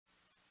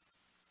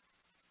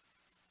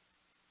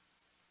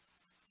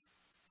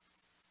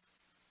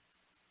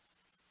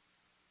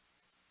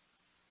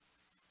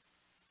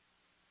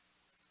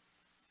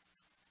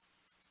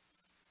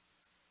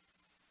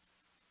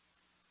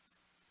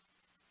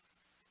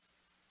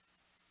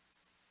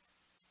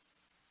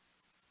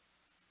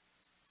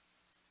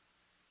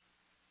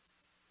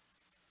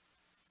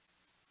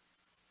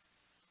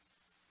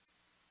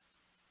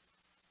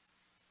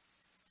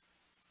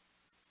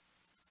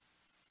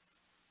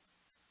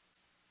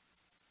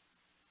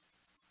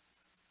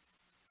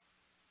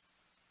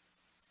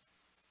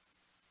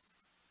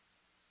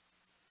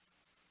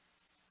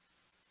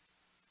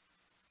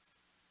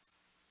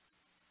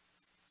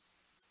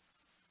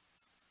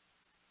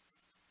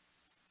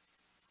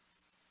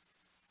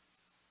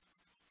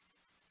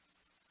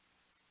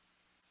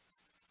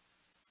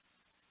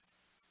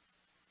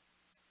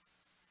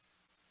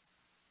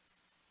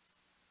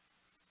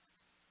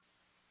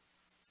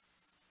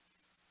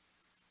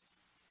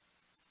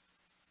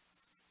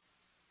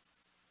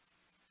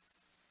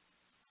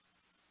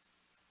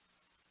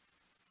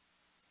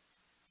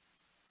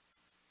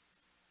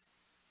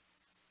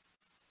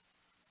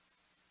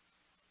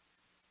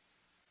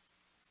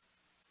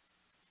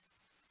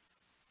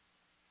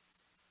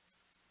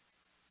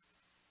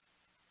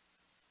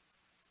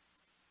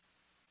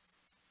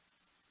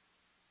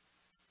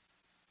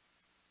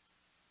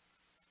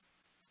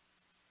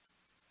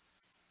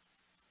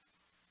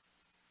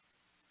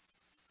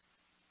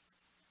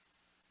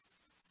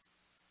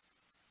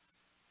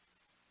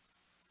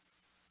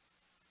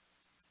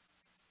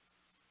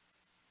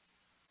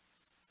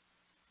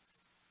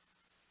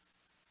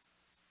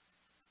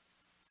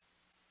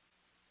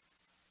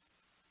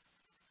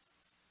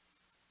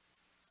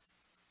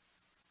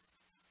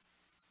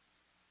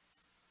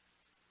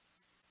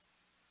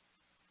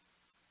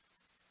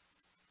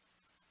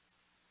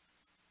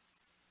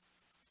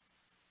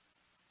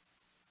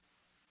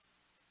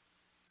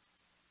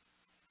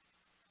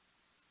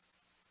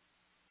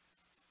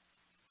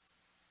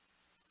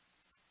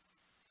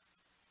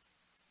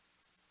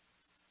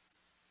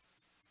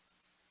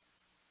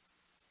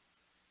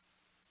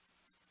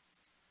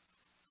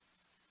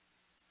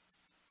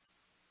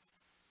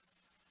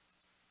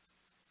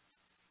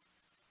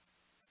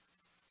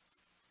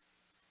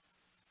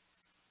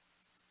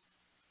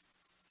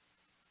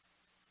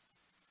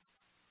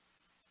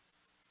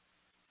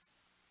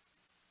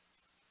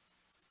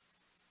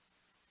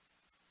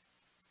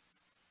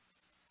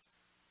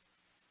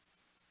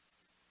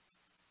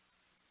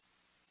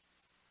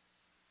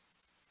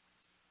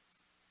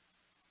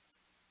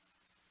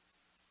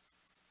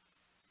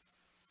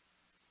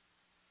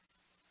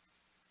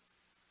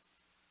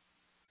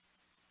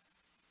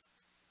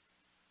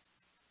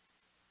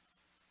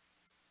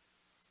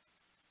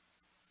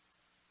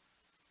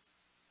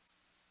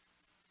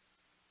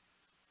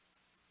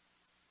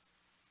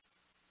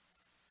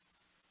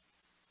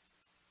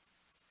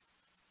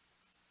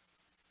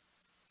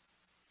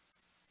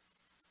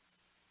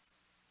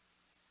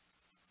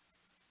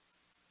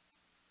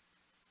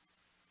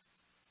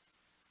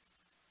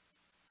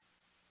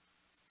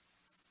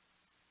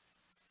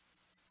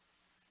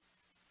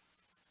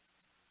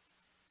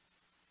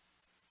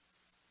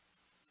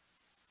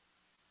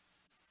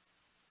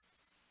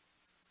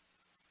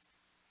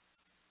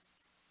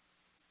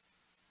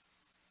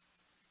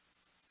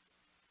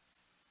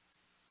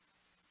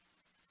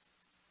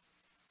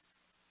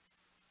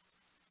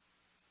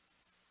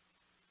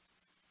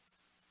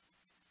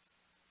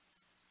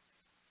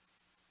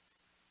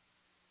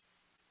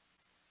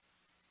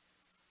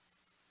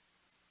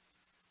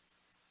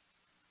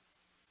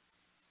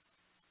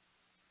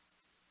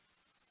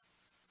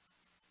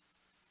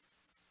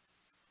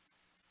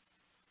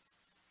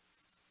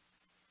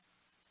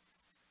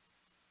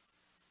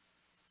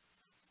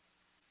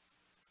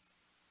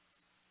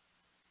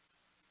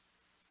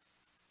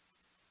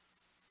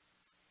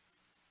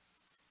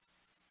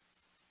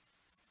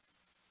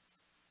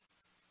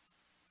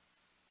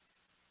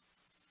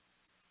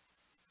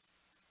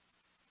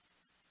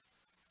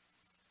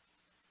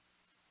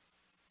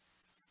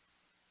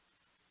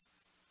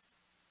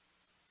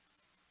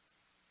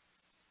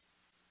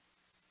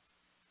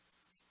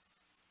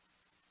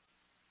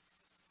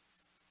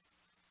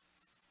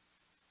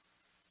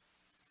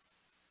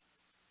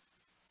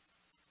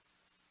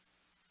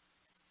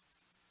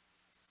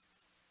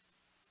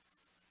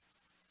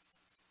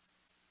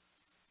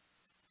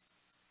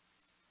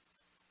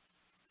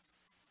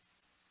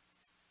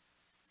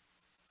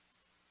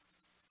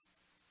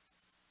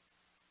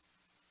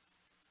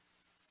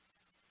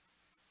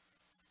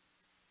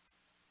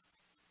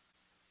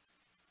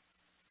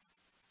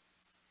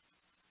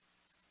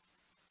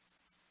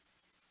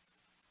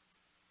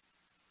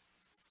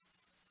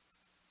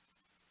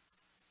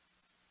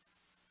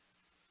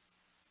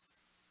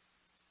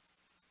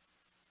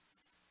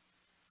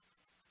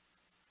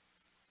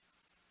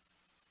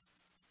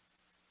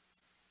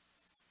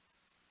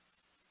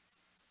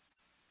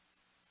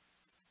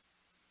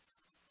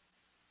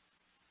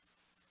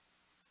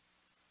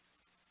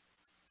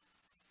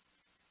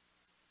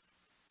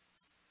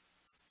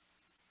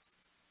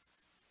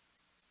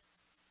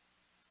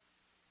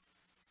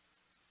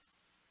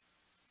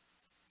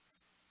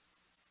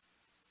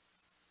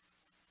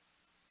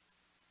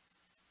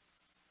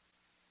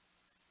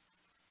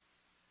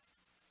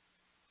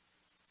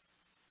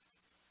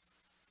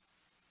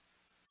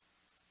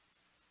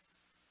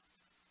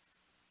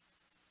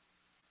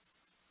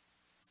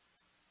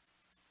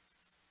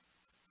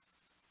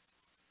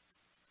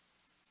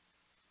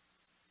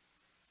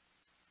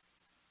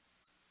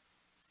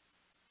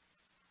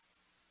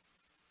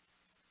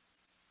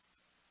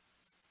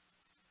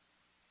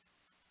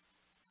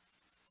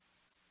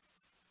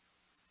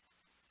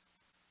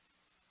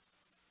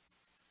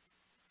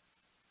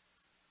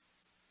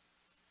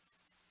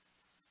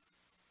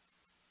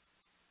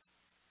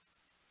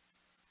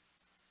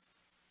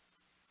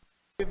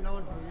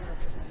Well,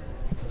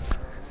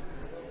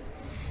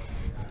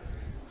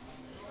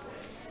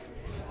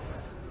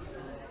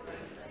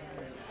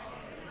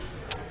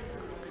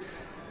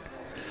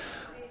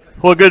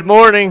 good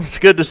morning. It's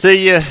good to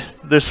see you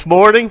this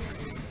morning.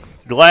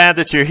 Glad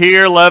that you're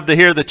here. Love to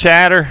hear the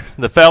chatter,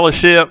 the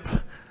fellowship.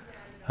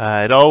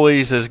 It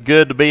always is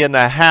good to be in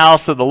the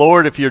house of the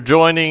Lord. If you're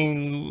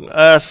joining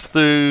us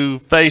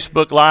through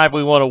Facebook Live,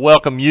 we want to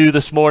welcome you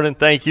this morning.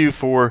 Thank you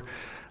for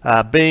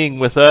being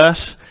with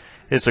us.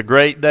 It's a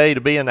great day to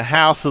be in the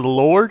house of the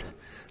Lord,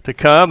 to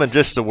come and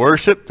just to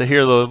worship, to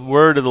hear the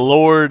word of the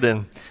Lord,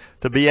 and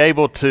to be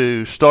able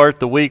to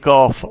start the week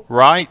off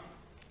right.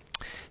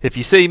 If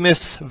you see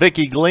Miss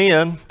Vicki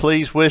Glenn,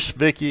 please wish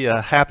Vicki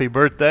a happy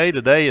birthday.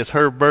 Today is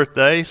her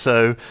birthday,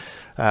 so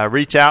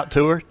reach out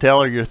to her,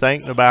 tell her you're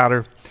thinking about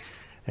her,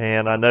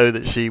 and I know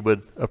that she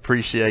would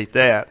appreciate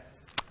that.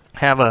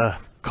 Have a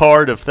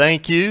card of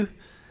thank you.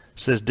 It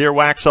says, Dear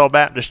Waxhaw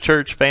Baptist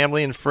Church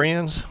family and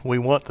friends, we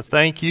want to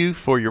thank you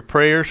for your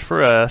prayers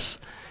for us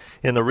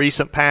in the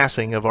recent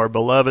passing of our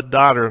beloved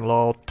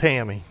daughter-in-law,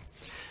 Tammy.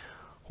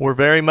 We're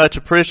very much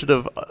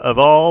appreciative of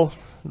all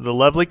the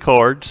lovely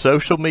cards,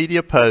 social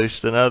media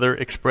posts, and other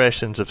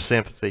expressions of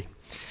sympathy.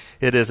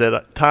 It is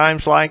at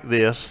times like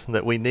this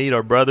that we need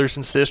our brothers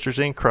and sisters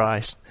in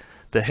Christ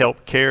to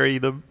help carry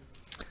the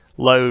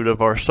load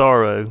of our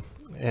sorrow,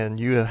 and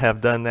you have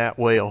done that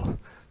well.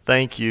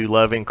 Thank you,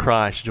 loving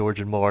Christ, George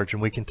and Marge,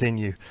 and we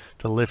continue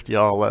to lift you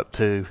all up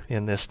too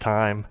in this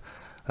time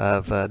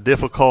of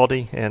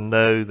difficulty, and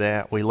know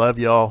that we love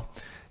y'all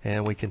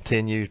and we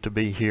continue to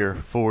be here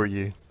for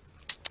you.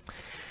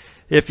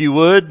 If you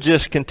would,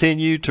 just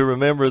continue to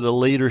remember the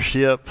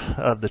leadership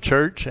of the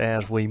church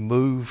as we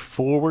move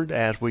forward,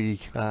 as we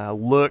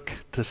look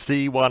to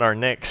see what our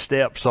next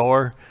steps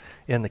are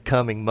in the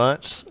coming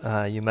months.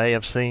 You may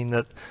have seen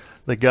that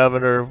the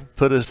governor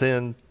put us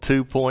in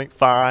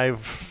 2.5,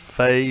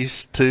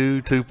 phase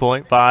 2,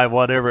 2.5,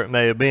 whatever it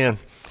may have been.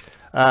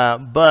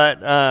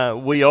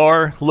 But we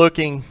are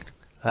looking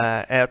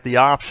at the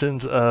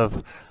options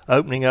of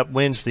opening up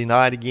Wednesday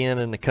night again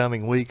in the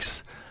coming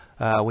weeks.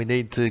 We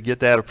need to get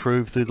that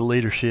approved through the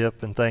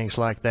leadership and things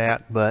like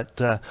that,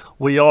 but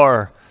we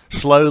are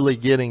slowly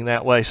getting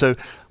that way. So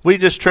we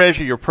just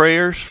treasure your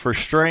prayers for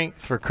strength,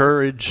 for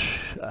courage,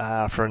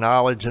 for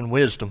knowledge and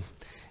wisdom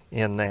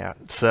in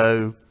that.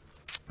 So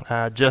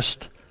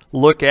just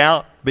look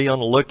out, be on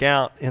the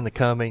lookout in the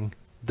coming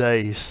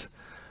days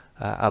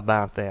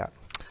about that.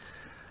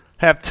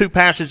 I have two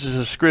passages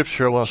of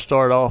scripture I want to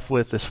start off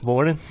with this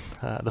morning.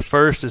 The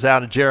first is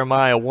out of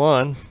Jeremiah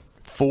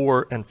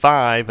 1:4 and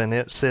 5, and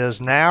it says,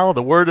 Now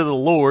the word of the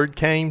Lord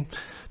came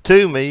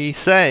to me,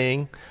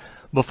 saying,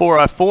 Before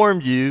I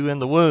formed you in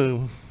the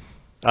womb,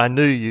 I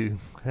knew you,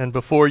 and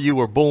before you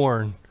were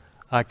born,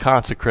 I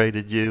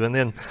consecrated you. And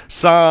then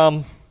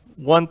Psalm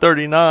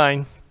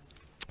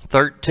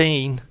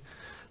 139:13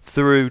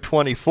 through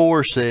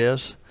 24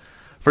 says,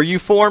 For you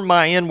formed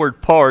my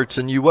inward parts,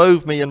 and you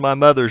wove me in my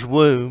mother's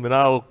womb, and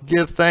I will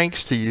give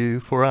thanks to you,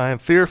 for I am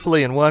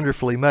fearfully and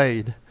wonderfully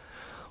made.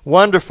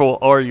 Wonderful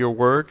are your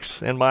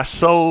works, and my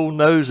soul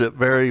knows it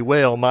very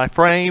well. My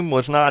frame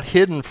was not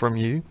hidden from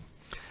you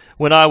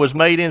when I was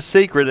made in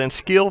secret and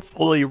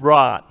skillfully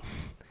wrought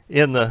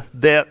in the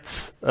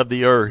depths of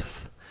the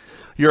earth.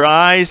 Your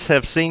eyes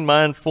have seen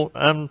my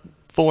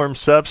unformed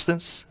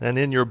substance, and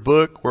in your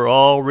book were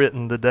all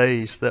written the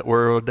days that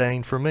were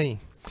ordained for me,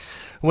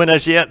 when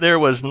as yet there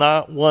was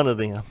not one of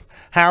them.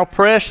 How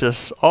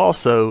precious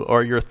also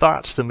are your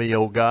thoughts to me,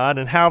 O God,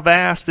 and how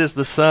vast is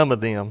the sum of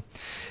them.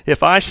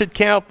 If I should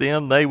count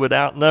them, they would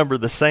outnumber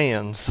the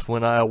sands.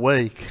 When I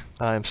awake,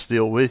 I am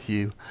still with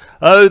you.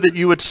 Oh, that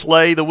you would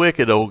slay the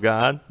wicked, O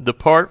God.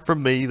 Depart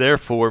from me,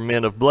 therefore,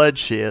 men of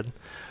bloodshed.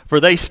 For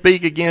they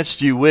speak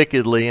against you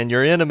wickedly, and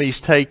your enemies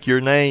take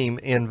your name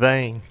in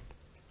vain.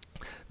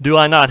 Do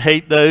I not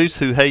hate those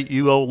who hate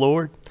you, O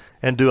Lord?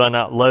 And do I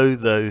not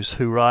loathe those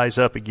who rise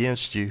up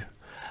against you?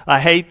 I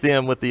hate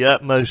them with the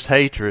utmost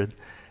hatred,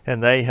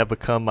 and they have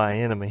become my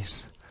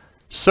enemies.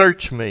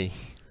 Search me,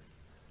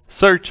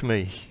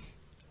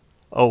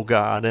 O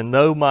God, and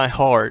know my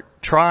heart.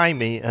 Try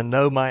me and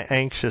know my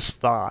anxious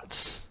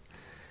thoughts,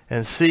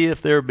 and see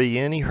if there be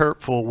any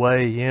hurtful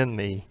way in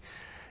me,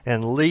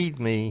 and lead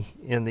me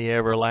in the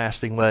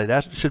everlasting way.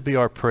 That should be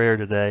our prayer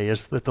today,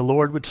 is that the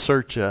Lord would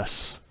search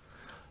us,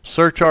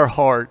 search our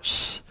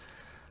hearts,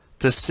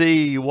 to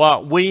see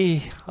what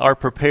we are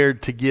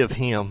prepared to give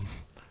him.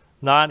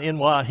 Not in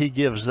what he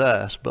gives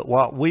us, but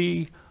what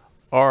we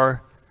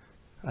are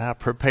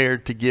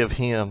prepared to give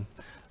him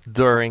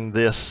during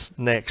this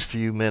next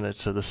few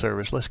minutes of the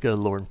service. Let's go to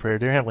the Lord in prayer.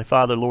 Dear Heavenly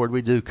Father, Lord,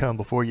 we do come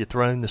before your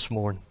throne this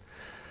morning,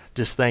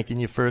 just thanking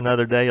you for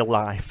another day of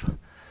life,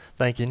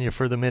 thanking you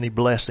for the many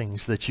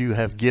blessings that you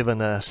have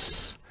given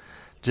us,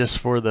 just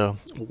for the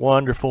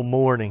wonderful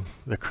morning,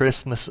 the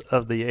Christmas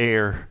of the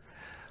air,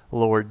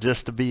 Lord,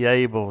 just to be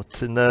able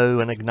to know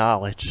and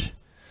acknowledge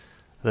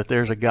that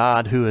there's a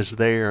God who is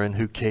there and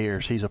who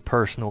cares. He's a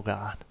personal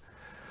God.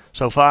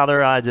 So,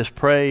 Father, I just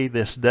pray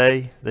this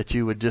day that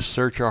you would just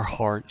search our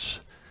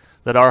hearts,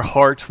 that our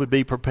hearts would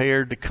be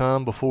prepared to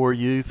come before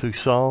you through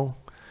song,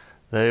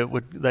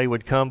 that they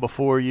would come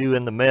before you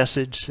in the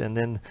message and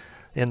then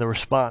in the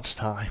response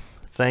time.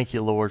 Thank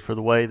you, Lord, for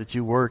the way that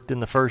you worked in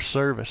the first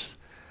service,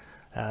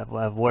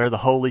 of where the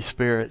Holy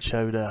Spirit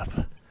showed up.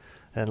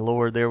 And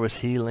Lord, there was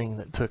healing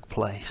that took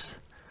place.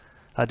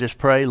 I just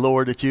pray,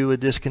 Lord, that you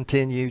would just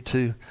continue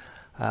to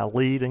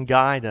lead and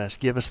guide us.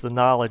 Give us the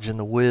knowledge and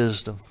the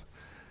wisdom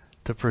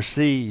to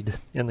proceed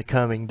in the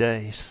coming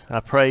days. I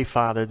pray,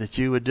 Father, that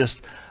you would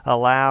just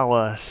allow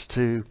us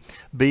to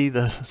be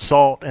the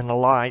salt and the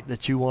light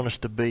that you want us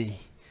to be.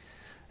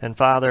 And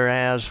Father,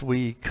 as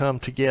we come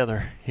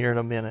together here in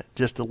a minute,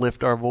 just to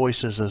lift our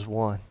voices as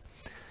one,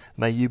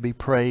 may you be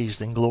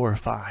praised and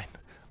glorified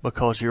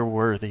because you're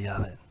worthy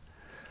of it.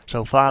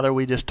 So Father,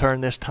 we just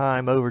turn this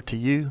time over to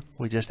you.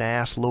 We just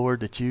ask, Lord,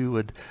 that you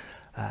would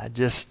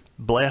just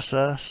bless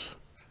us,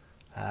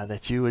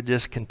 that you would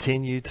just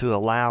continue to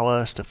allow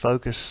us to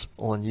focus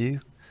on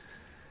you.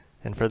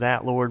 And for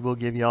that, Lord, we'll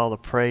give you all the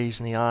praise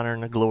and the honor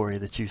and the glory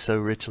that you so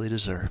richly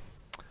deserve.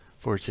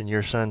 For it's in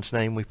your Son's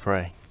name we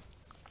pray.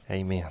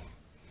 Amen.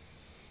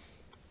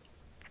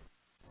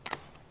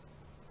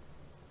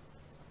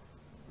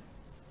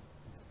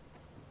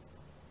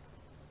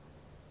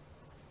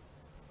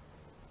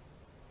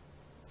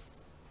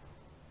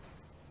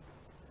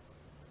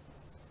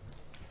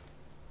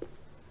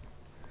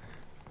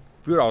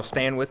 If you would all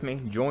stand with me,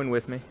 join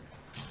with me,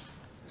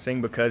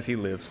 sing Because He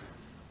Lives.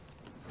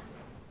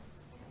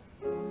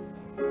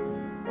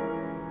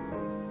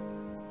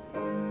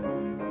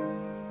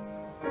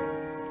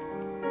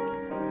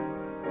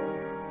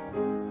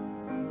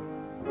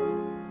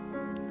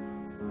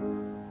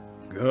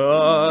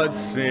 God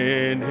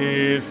sent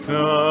His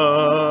Son,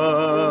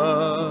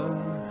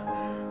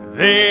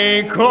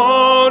 they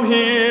called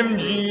Him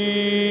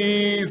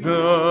Jesus,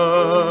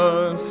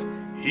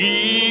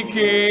 He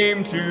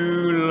came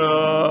to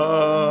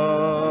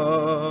love,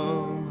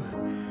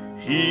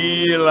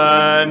 heal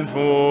and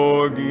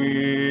forgive.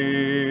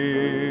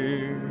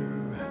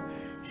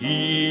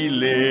 He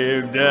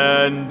lived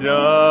and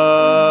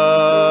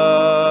died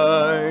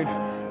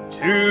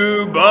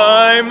to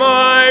buy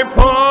my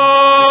pardon.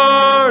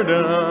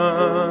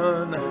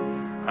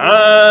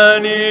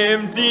 An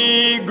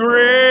empty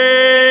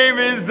grave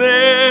is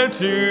there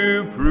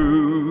to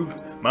prove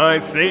my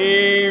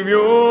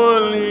Savior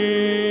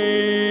lives.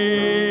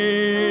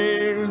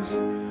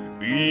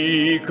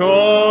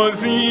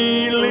 Because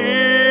He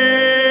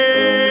lives,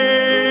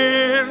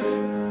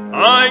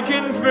 I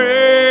can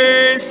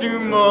face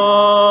tomorrow.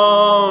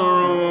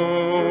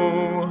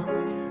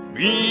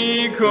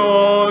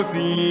 Because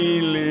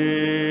He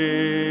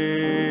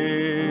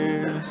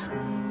lives,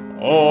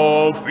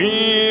 all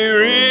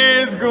fear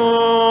is gone.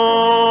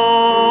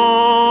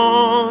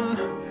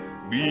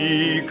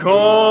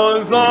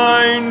 Because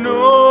I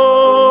know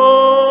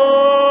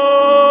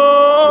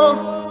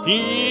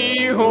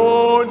He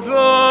holds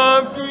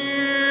a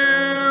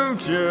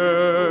future,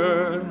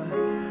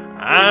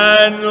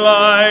 and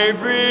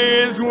life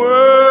is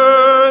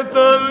worth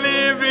the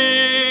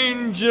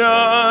living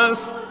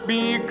just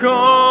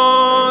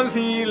because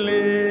He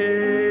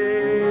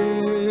lives.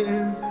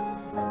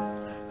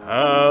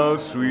 How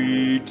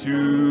sweet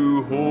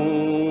to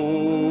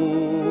hold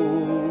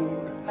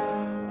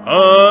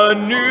a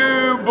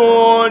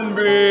newborn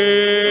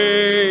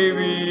baby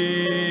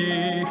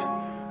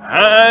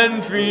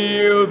and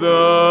feel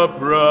the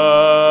pride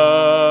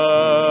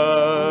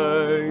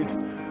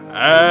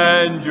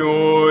and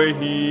joy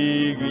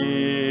He gives.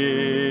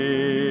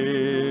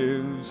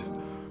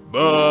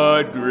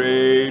 But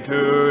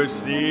greater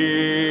still,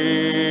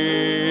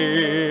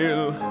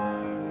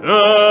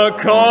 the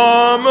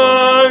calm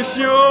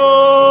assurance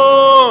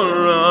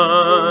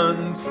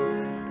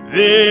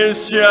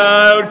this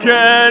child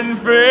can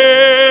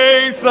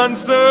face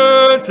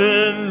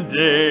uncertain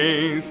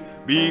days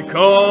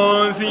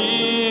because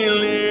He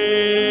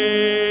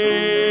lives.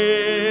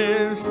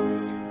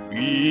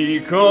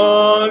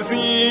 Because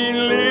He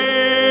lives,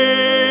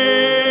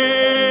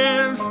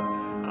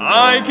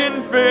 I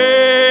can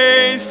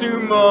face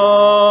tomorrow.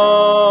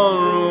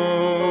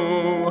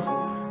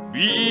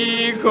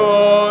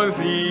 Because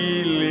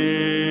He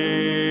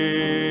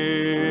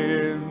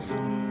lives,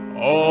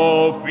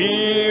 all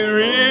fear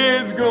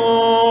is gone.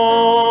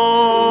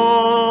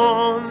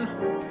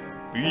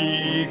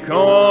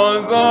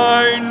 Because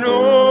I know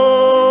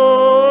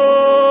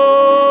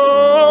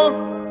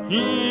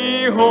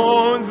He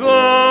holds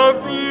a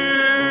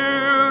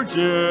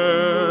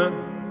future,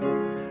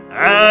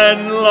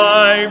 and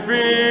life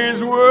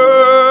is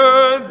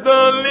worth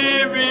the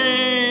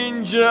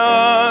living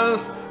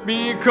just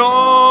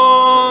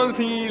because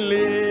He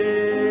lives.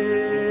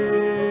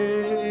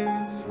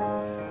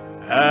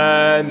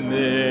 And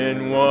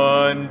then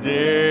one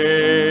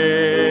day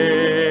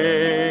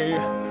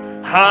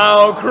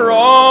I'll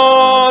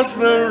cross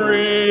the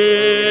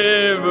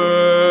river,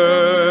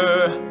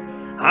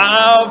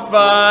 I'll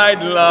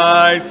fight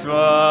life's fight,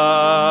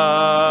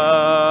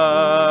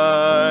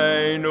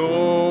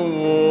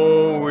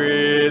 oh,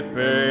 with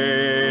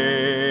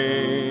pain.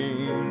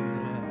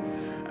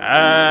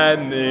 And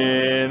and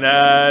then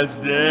as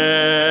death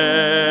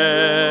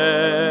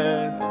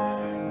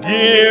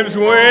gives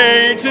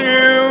way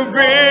to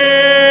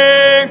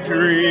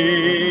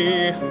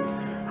victory,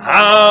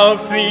 I'll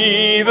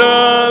see the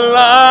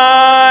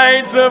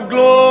lights of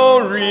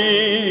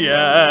glory,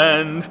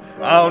 and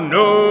I'll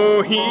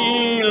know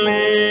He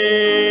lives.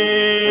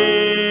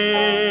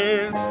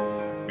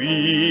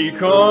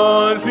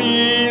 Because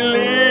He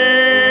lives,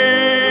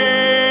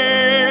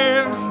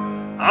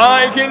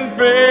 I can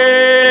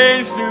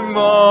face tomorrow.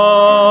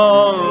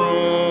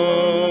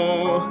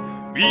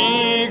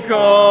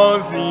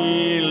 Because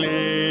He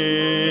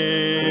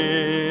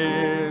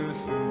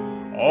lives,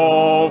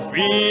 all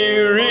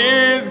fear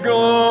is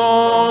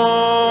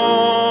gone.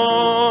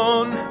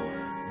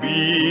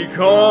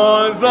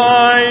 Because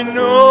I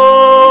know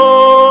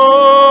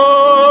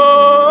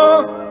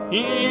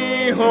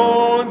He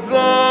holds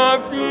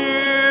the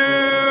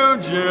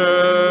future,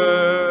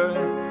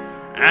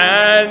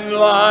 and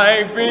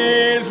life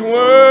is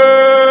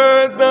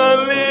worth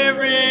the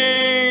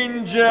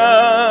living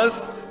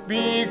just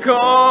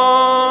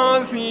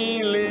because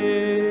He lives.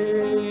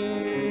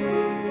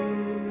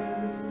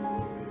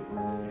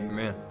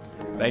 Amen.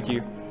 Thank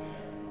you.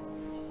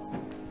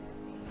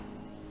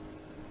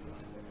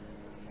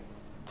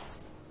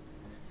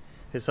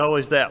 It's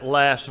always that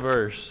last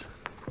verse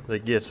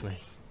that gets me.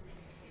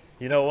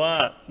 You know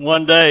what?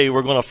 One day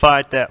we're going to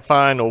fight that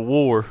final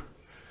war.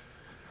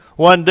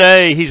 One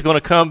day He's going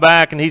to come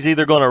back and He's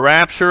either going to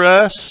rapture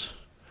us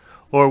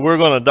or we're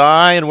going to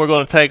die and we're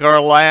going to take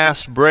our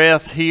last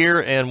breath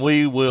here and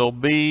we will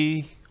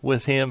be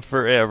with Him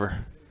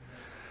forever.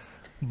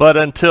 But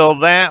until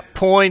that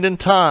point in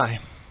time,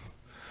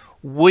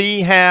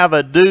 we have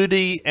a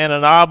duty and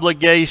an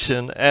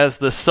obligation as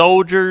the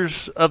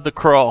soldiers of the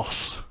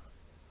cross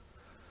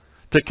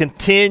to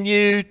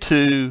continue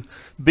to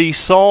be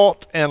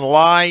salt and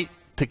light,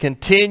 to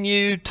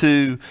continue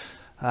to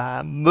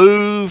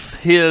move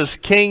His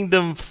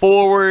kingdom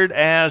forward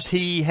as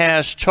He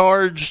has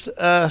charged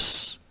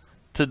us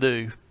to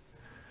do.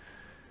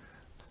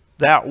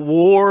 That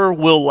war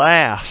will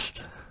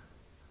last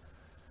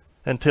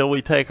until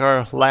we take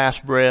our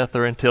last breath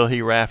or until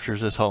He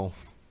raptures us home.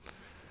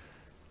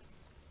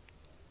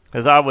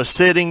 As I was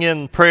sitting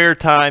in prayer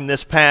time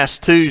this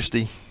past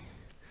Tuesday,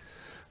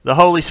 the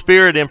Holy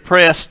Spirit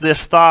impressed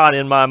this thought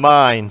in my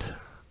mind.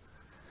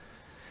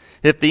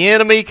 If the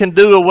enemy can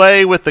do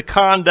away with the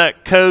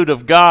conduct code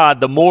of God,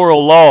 the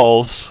moral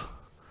laws,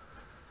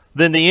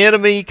 then the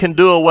enemy can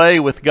do away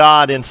with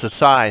God in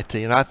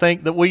society. And I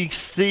think that we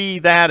see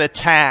that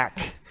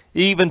attack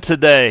even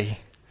today.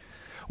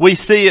 We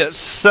see it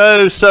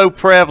so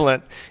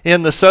prevalent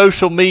in the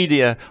social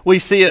media. We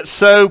see it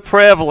so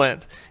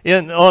prevalent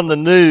on the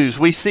news.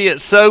 We see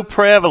it so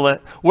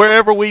prevalent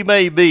wherever we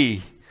may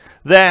be,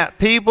 that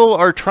people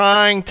are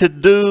trying to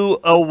do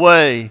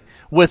away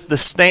with the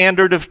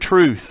standard of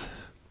truth,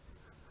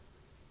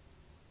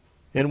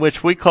 in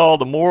which we call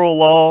the moral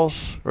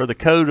laws or the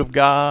code of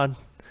God.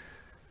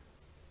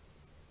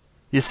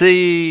 You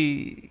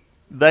see,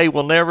 they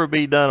will never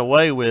be done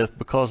away with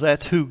because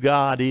that's who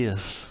God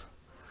is.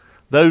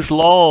 Those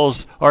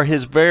laws are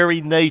His very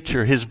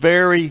nature, His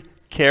very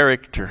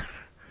character.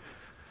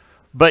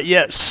 But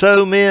yet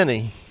so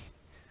many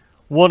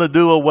want to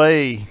do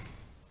away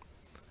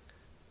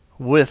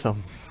with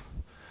them.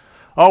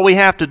 All we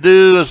have to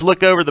do is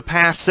look over the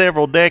past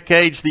several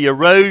decades, the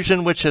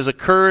erosion which has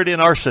occurred in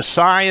our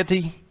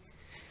society,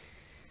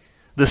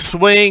 the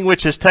swing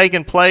which has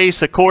taken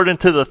place according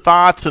to the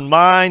thoughts and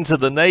minds of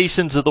the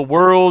nations of the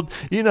world.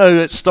 You know,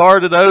 it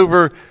started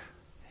over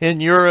in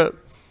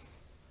Europe,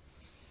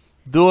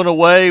 doing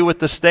away with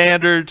the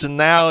standards, and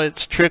now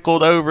it's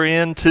trickled over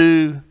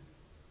into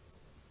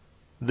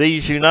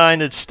these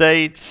United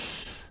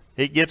States.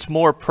 It gets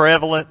more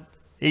prevalent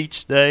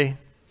each day.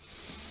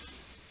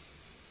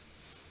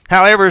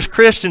 However, as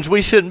Christians,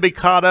 we shouldn't be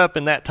caught up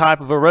in that type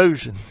of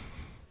erosion.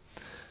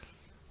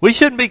 We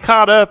shouldn't be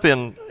caught up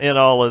in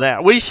all of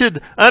that. We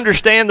should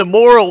understand the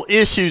moral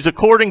issues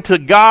according to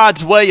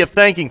God's way of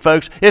thinking,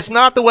 folks. It's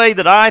not the way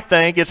that I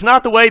think. It's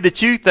not the way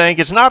that you think.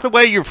 It's not the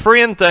way your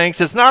friend thinks.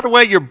 It's not the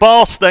way your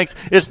boss thinks.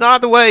 It's not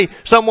the way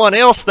someone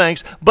else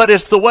thinks. But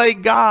it's the way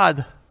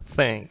God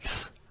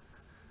thinks.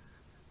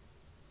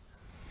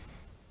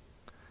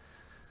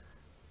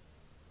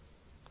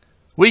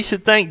 We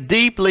should think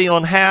deeply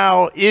on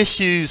how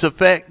issues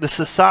affect the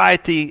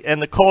society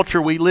and the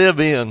culture we live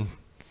in.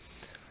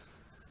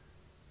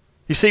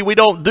 You see, we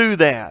don't do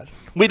that.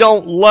 We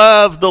don't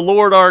love the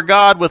Lord our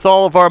God with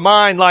all of our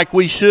mind like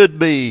we should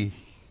be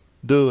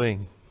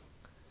doing.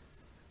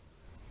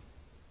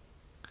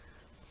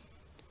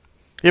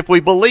 If we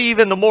believe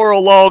in the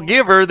moral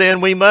lawgiver, then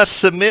we must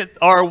submit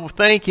our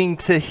thinking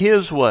to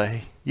His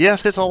way.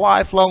 Yes, it's a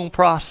lifelong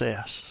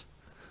process.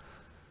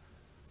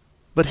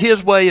 But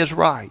His way is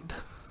right,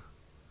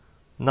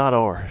 not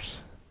ours.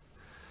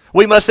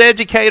 We must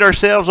educate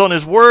ourselves on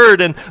His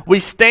Word, and we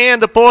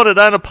stand upon it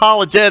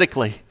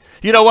unapologetically.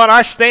 You know what?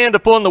 I stand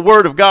upon the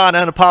Word of God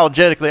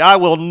unapologetically. I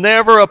will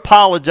never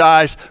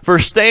apologize for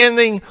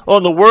standing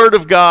on the Word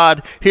of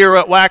God here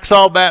at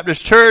Waxhaw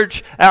Baptist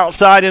Church,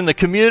 outside in the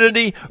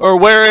community, or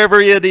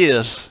wherever it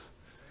is.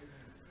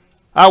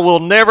 I will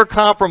never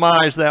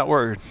compromise that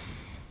Word.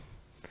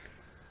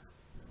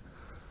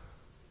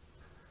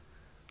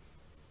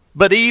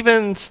 But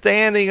even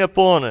standing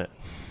upon it,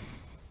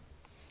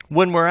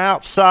 when we're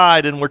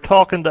outside and we're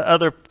talking to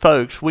other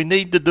folks, we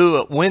need to do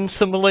it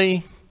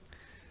winsomely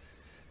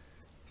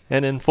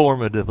and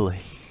informatively.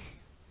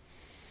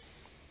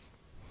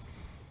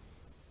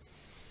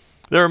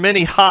 There are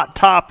many hot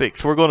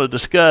topics we're going to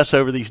discuss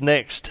over these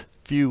next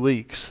few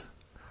weeks.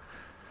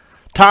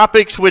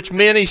 Topics which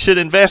many should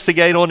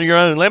investigate on your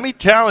own. Let me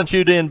challenge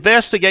you to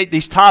investigate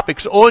these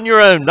topics on your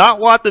own. Not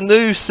what the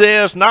news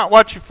says, not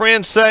what your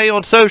friends say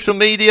on social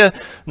media,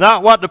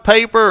 not what the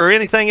paper or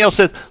anything else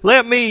says.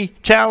 Let me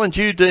challenge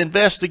you to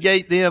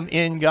investigate them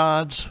in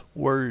God's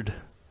Word.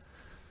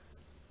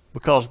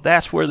 Because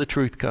that's where the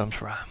truth comes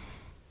from.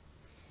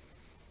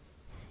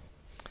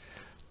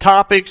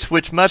 Topics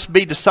which must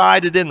be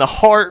decided in the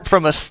heart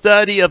from a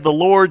study of the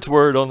Lord's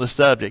Word on the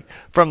subject.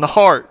 From the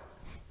heart.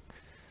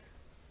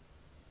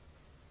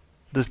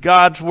 Does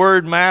God's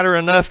Word matter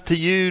enough to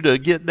you to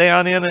get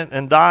down in it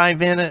and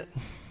dive in it?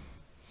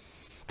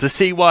 To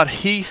see what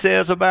He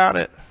says about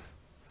it?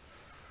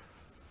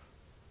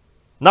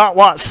 Not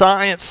what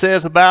science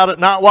says about it,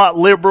 not what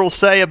liberals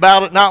say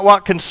about it, not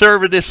what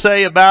conservatives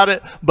say about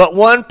it, but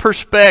one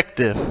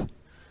perspective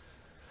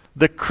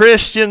the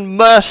Christian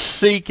must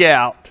seek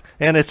out,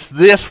 and it's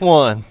this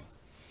one.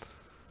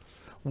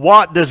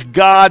 What does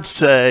God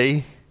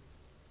say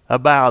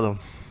about them?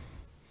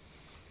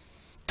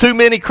 Too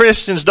many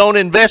Christians don't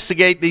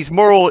investigate these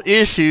moral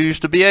issues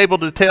to be able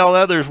to tell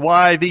others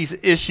why these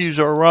issues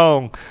are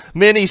wrong.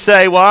 Many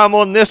say, well, I'm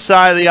on this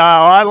side of the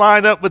aisle. I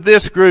line up with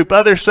this group.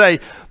 Others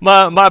say,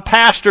 my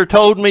pastor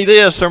told me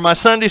this, or my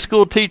Sunday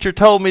school teacher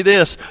told me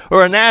this,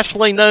 or a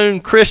nationally known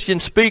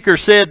Christian speaker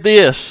said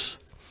this.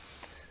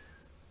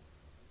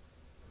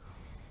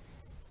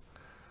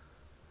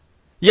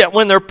 Yet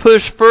when they're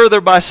pushed further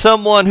by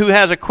someone who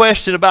has a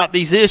question about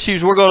these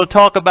issues we're going to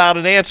talk about,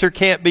 an answer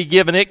can't be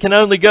given. It can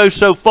only go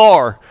so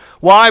far.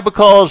 Why?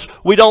 Because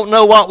we don't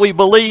know what we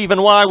believe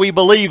and why we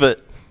believe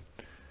it.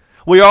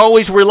 We're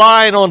always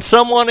relying on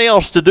someone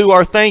else to do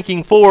our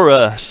thinking for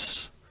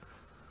us.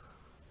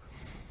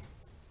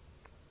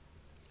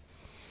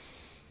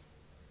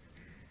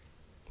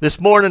 This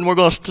morning we're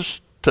going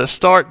to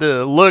start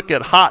to look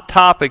at hot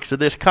topics of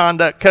this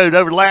conduct code.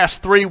 Over the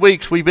last 3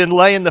 weeks, we've been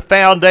laying the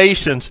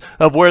foundations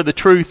of where the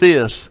truth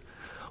is.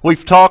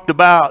 We've talked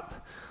about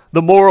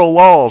the moral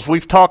laws.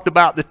 We've talked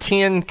about the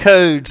 10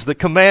 codes, the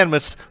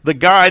commandments, the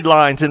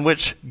guidelines in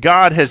which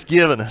God has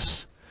given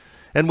us.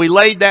 And we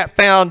laid that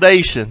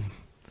foundation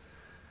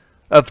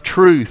of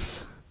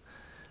truth.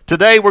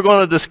 Today we're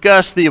going to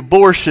discuss the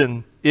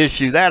abortion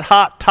issue. That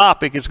hot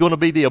topic is going to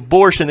be the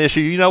abortion issue.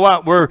 You know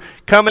what? We're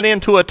coming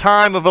into a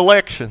time of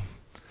election.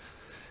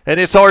 And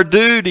it's our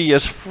duty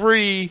as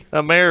free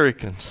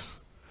Americans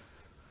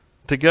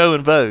to go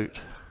and vote.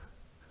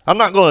 I'm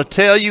not going to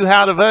tell you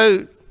how to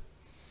vote.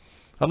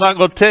 I'm not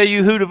going to tell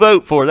you who to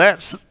vote for.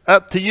 That's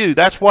up to you.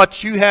 That's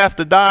what you have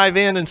to dive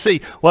in and see.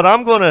 What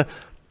I'm going to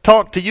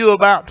talk to you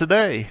about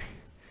today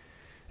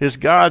is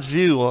God's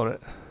view on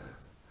it.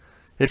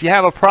 If you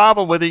have a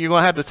problem with it, you're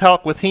going to have to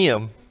talk with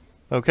Him.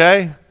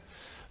 Okay?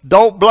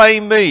 Don't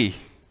blame me.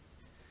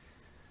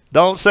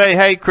 Don't say,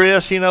 hey,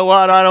 Chris, you know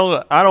what?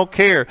 I don't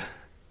care.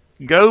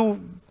 Go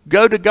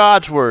to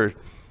God's Word.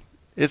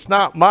 It's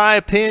not my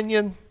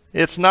opinion.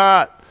 It's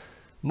not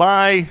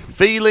my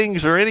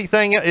feelings or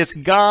anything. It's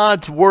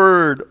God's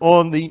Word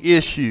on the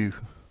issue.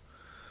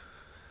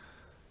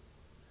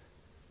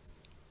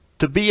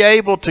 To be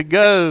able to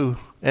go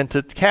and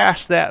to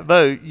cast that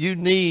vote, you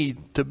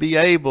need to be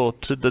able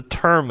to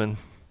determine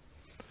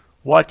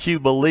what you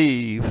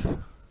believe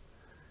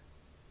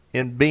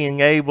in being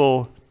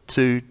able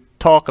to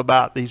talk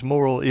about these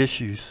moral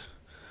issues.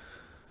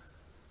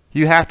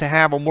 You have to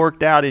have them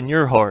worked out in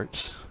your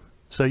hearts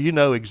so you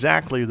know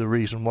exactly the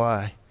reason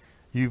why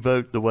you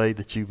vote the way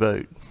that you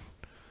vote.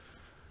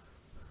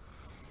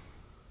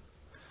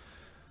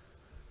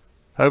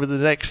 Over the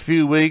next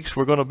few weeks,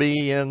 we're going to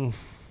be in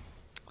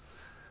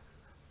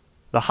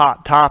the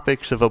hot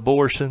topics of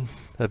abortion,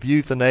 of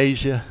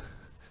euthanasia,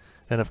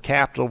 and of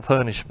capital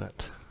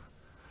punishment.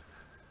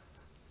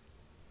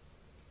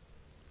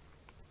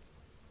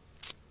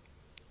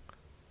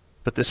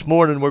 But this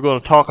morning we're going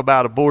to talk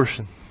about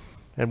abortion.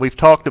 And we've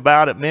talked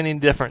about it many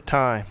different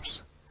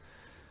times.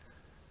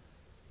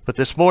 But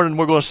this morning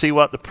we're going to see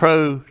what the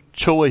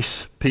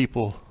pro-choice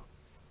people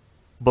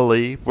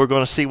believe. We're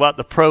going to see what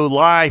the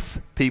pro-life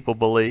people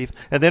believe.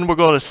 And then we're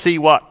going to see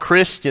what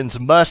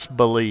Christians must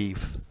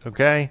believe.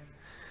 Okay?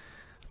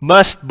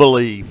 Must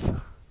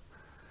believe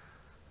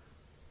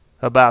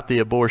about the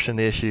abortion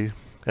issue.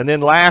 And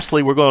then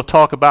lastly, we're going to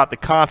talk about the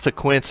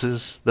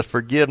consequences, the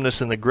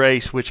forgiveness and the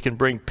grace which can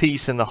bring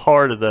peace in the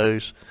heart of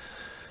those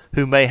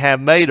who may have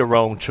made a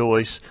wrong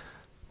choice,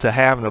 to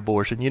have an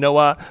abortion. You know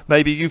what?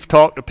 Maybe you've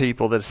talked to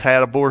people that's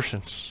had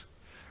abortions.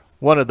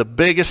 One of the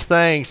biggest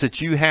things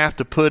that you have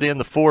to put in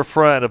the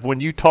forefront of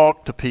when you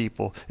talk to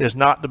people is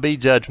not to be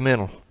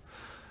judgmental.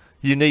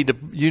 You need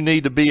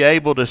to be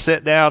able to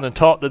sit down and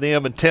talk to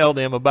them and tell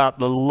them about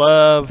the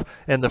love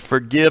and the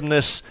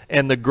forgiveness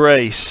and the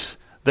grace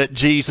that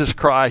Jesus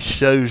Christ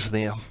shows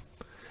them,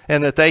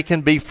 and that they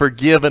can be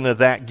forgiven of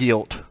that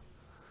guilt.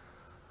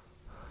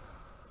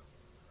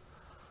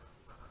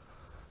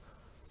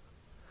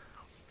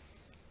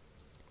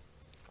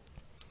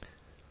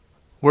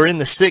 We're in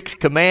the 6th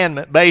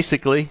commandment,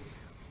 basically.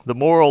 The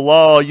moral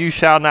law, you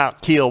shall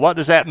not kill. What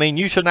does that mean?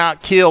 You shall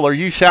not kill, or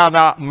you shall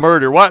not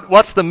murder.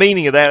 What's the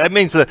meaning of that? That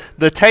means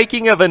the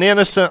taking of an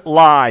innocent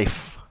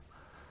life.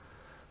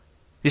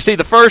 You see,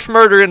 the first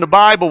murder in the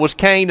Bible was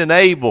Cain and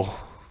Abel.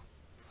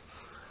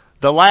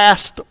 The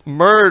last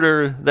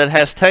murder that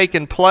has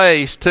taken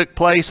place took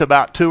place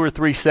about 2 or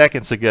 3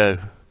 seconds ago.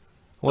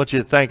 I want you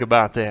to think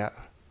about that.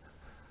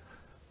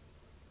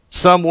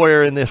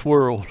 Somewhere in this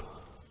world.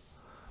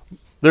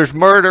 There's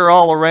murder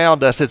all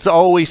around us. It's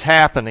always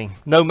happening.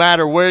 No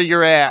matter where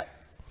you're at,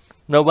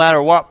 no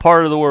matter what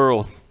part of the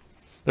world,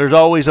 there's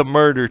always a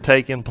murder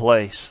taking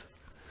place.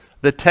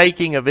 The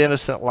taking of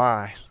innocent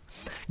lives.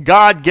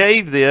 God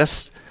gave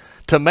this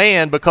to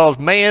man because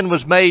man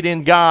was made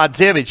in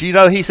God's image. You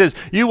know, he says,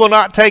 you will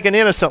not take an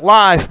innocent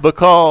life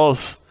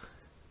because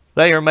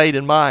they are made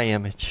in my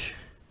image.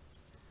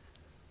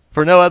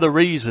 For no other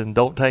reason,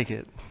 don't take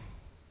it.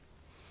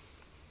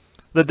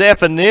 The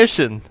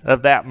definition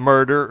of that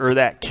murder or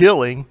that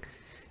killing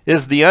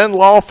is the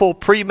unlawful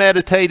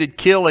premeditated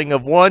killing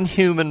of one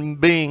human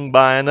being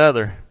by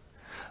another.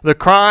 The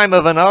crime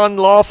of an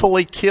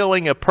unlawfully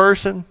killing a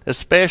person,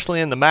 especially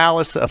in the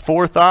malice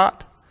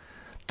aforethought,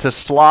 to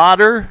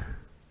slaughter,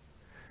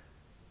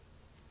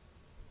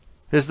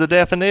 is the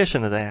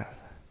definition of that.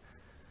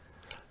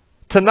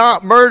 To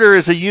not murder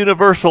is a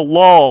universal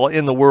law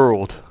in the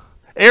world.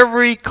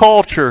 Every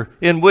culture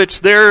in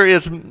which there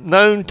is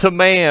known to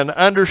man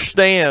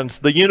understands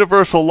the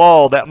universal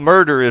law that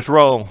murder is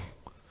wrong.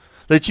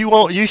 That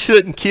you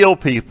shouldn't kill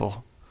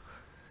people.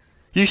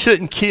 You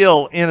shouldn't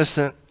kill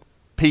innocent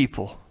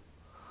people.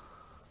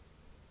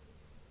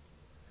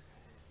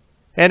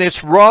 And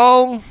it's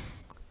wrong,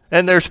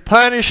 and there's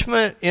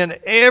punishment in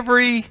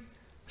every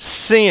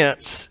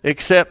sense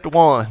except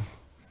one,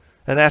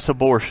 and that's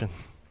abortion.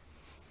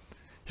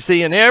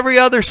 See, in every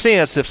other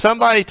sense, if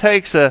somebody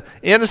takes an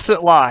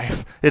innocent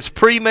life, it's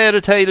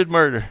premeditated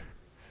murder.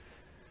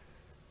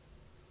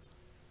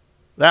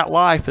 That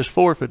life is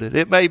forfeited.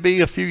 It may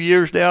be a few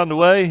years down the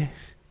way,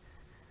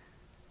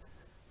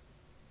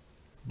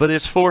 but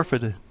it's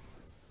forfeited.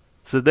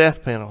 It's the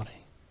death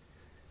penalty.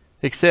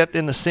 Except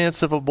in the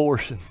sense of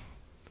abortion.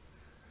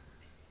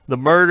 The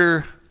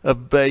murder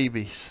of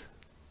babies,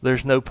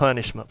 there's no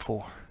punishment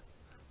for.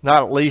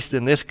 Not at least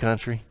in this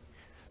country.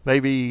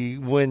 Maybe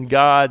when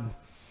God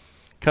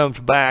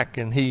comes back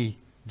and he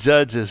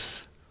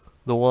judges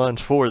the ones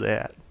for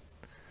that.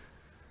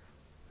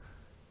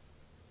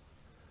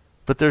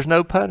 But there's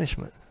no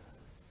punishment.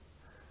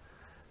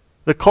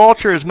 The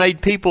culture has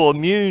made people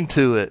immune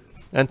to it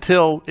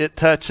until it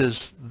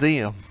touches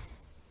them.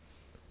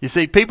 You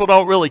see, people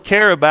don't really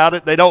care about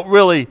it. They don't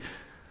really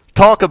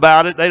talk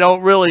about it. They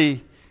don't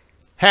really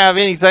have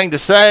anything to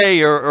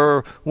say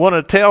or want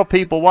to tell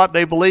people what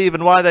they believe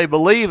and why they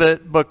believe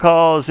it,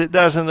 because it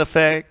doesn't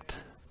affect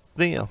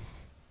them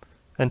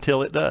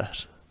until it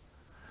does.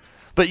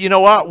 But you know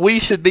what? We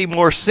should be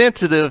more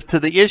sensitive to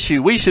the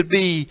issue. We should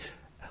be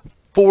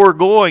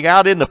going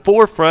out in the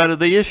forefront of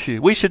the issue.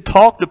 We should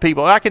talk to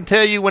people. I can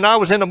tell you, when I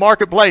was in the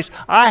marketplace,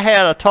 I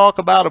had a talk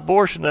about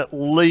abortion at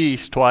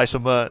least twice a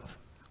month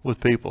with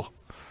people,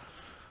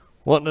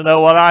 wanting to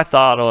know what I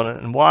thought on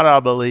it and what I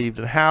believed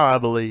and how I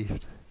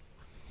believed.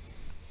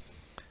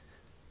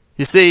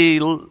 You see,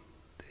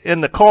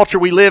 in the culture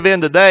we live in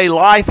today,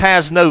 life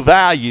has no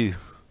value.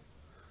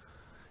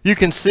 You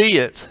can see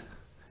it.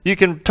 You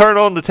can turn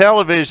on the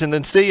television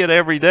and see it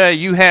every day.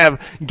 You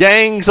have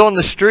gangs on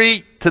the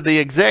street, to the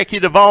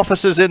executive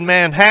offices in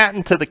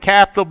Manhattan, to the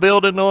Capitol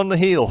building on the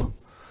Hill.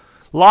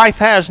 Life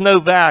has no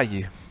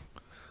value.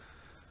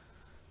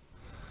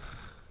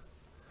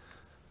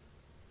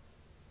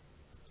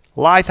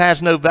 Life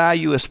has no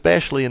value,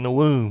 especially in the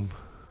womb.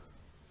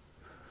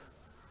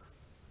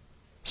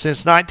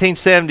 Since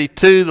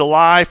 1972, the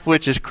life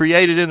which is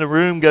created in the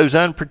womb goes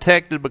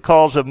unprotected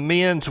because of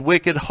men's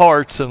wicked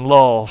hearts and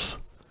laws.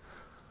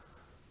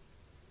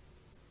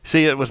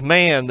 See, it was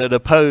man that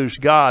opposed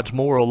God's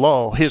moral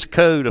law, his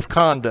code of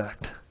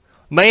conduct.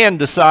 Man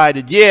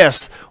decided,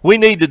 yes, we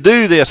need to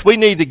do this. We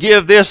need to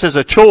give this as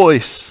a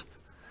choice.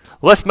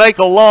 Let's make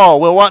a law.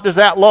 Well, what does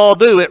that law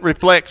do? It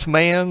reflects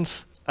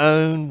man's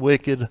own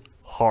wicked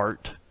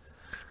heart.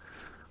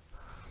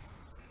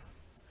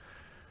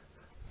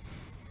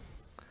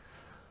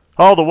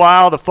 All the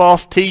while, the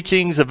false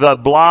teachings of a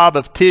blob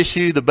of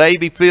tissue, the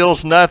baby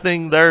feels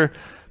nothing. They're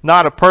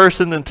not a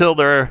person until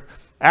they're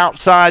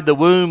outside the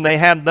womb, they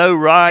have no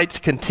rights,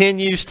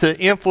 continues to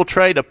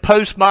infiltrate a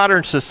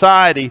postmodern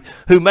society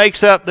who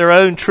makes up their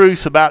own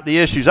truths about the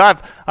issues.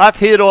 I've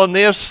hit on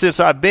this since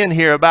I've been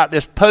here about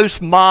this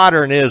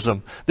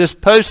postmodernism, this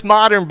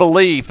postmodern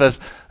belief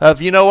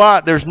of, you know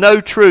what, there's no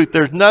truth,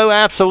 there's no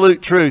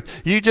absolute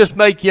truth. You just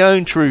make your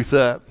own truth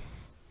up.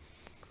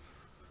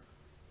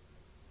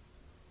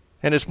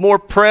 And it's more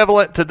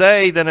prevalent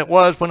today than it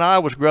was when I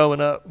was growing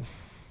up.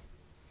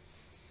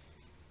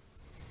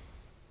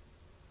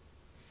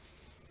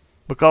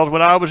 Because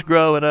when I was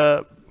growing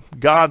up,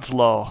 God's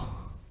law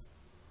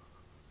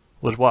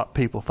was what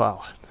people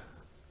followed.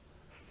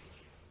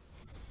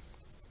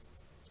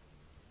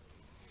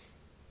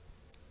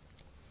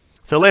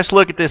 So let's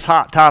look at this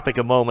hot topic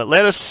a moment.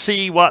 Let us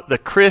see what the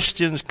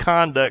Christian's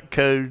conduct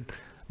code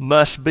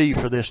must be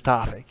for this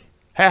topic.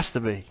 Has to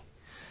be.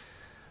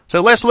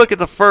 So let's look at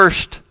the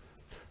first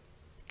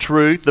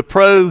truth, the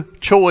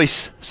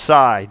pro-choice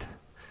side.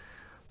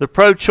 The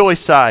pro-choice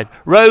side.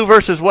 Roe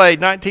versus Wade,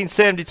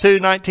 1972,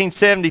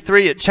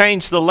 1973, it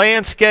changed the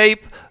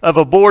landscape of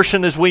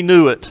abortion as we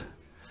knew it.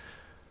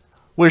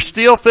 We're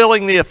still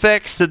feeling the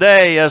effects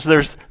today as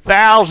there's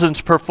thousands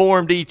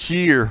performed each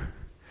year.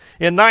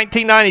 In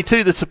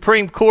 1992, the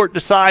Supreme Court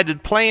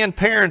decided Planned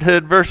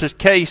Parenthood versus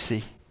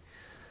Casey.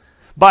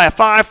 By a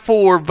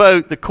 5-4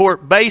 vote, the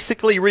court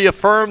basically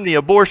reaffirmed the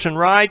abortion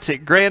rights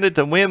it granted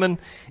to women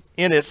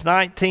in its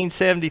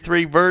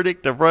 1973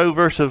 verdict of Roe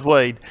versus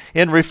Wade.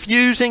 In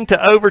refusing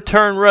to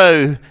overturn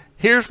Roe,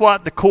 here's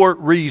what the court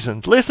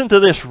reasoned. Listen to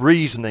this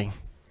reasoning.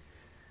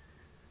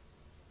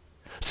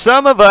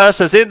 Some of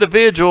us as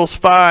individuals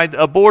find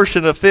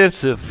abortion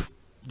offensive.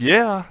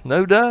 Yeah,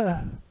 no duh.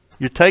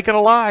 You're taking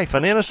a life,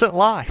 an innocent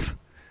life.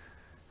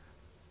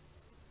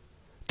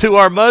 To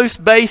our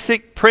most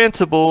basic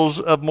principles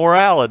of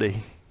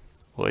morality.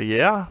 Well,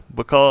 yeah,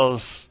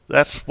 because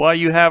that's why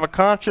you have a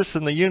conscience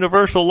and the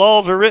universal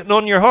laws are written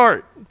on your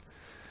heart.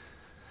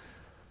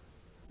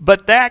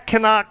 But that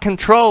cannot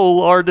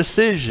control our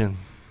decision.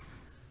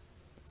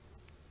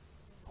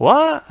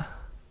 What?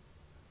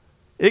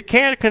 It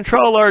can't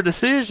control our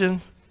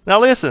decisions. Now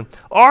listen,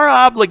 our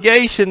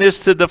obligation is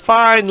to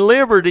define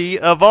liberty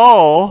of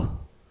all.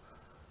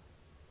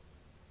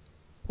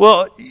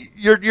 Well,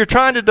 you're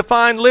trying to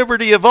define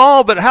liberty of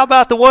all, but how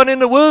about the one in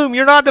the womb?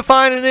 You're not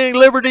defining any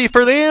liberty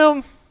for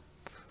them.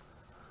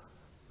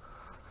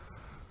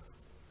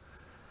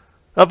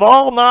 Of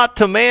all not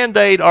to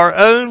mandate our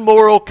own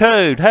moral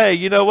code. Hey,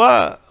 you know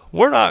what?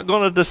 We're not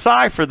going to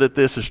decipher that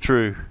this is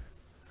true.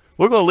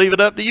 We're going to leave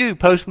it up to you,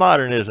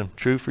 postmodernism.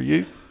 True for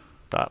you,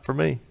 not for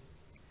me.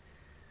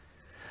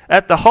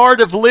 At the heart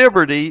of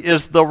liberty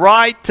is the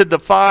right to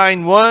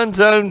define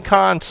one's own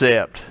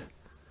concept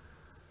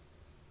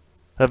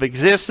of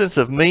existence,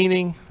 of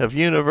meaning, of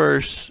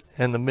universe,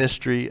 and the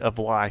mystery of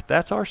life.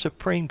 That's our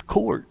Supreme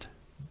Court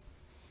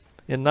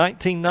in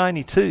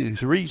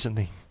 1992's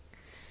reasoning.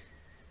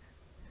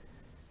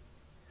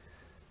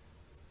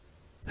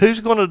 Who's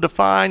going to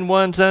define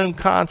one's own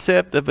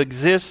concept of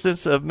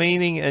existence, of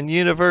meaning, and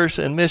universe,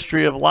 and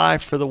mystery of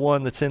life for the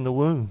one that's in the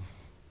womb?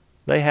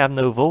 They have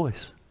no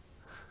voice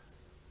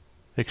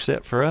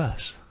except for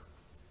us.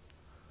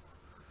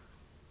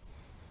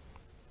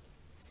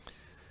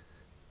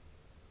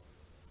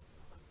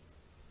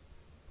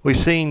 We've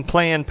seen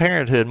Planned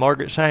Parenthood,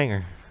 Margaret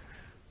Sanger,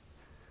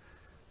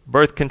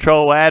 birth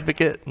control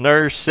advocate,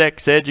 nurse,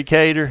 sex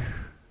educator.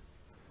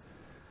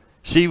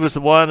 She was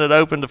the one that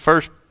opened the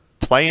first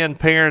Planned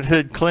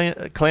Parenthood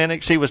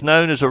clinic. She was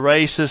known as a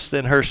racist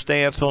in her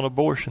stance on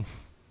abortion.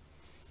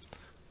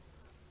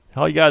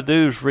 All you got to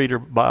do is read her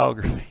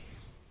biography.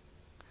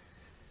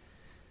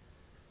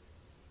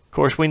 Of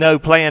course, we know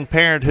Planned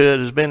Parenthood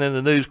has been in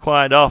the news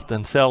quite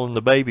often selling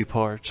the baby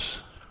parts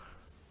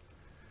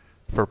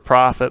for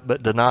profit,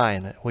 but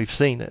denying it. We've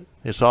seen it.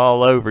 It's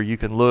all over. You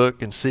can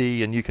look and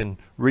see, and you can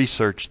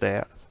research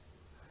that.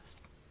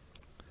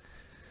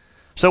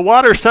 So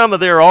what are some of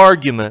their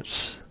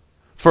arguments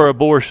for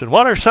abortion?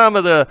 What are some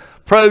of the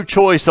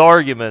pro-choice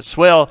arguments?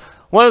 Well,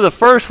 one of the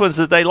first ones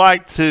that they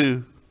like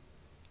to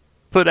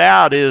put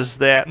out is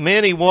that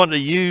many want to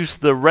use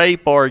the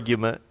rape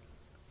argument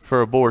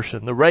for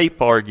abortion, the rape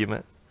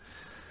argument.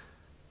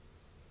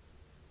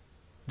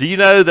 Do you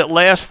know that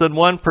less than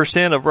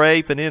 1% of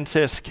rape and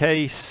incest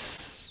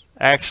case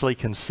actually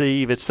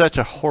conceive? It's such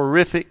a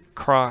horrific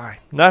crime.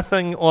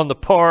 Nothing on the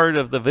part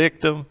of the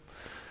victim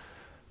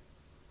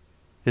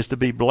is to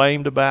be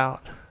blamed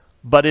about,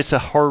 but it's a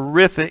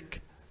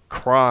horrific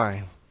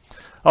crime.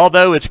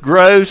 Although it's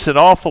gross and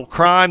awful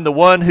crime, the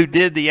one who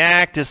did the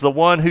act is the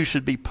one who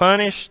should be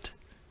punished.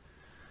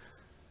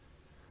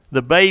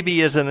 The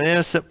baby is an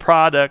innocent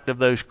product of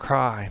those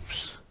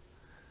crimes.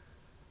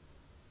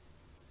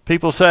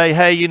 People say,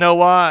 hey, you know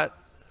what?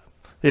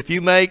 If you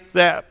make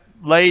that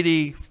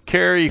lady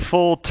carry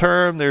full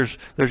term, there's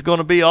going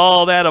to be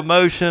all that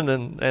emotion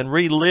and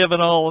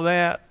reliving all of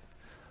that.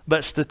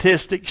 But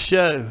statistics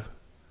show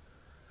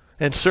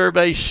and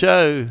surveys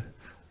show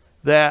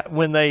that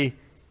when they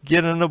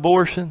get an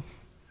abortion,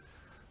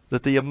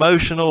 that the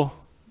emotional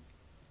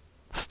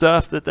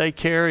stuff that they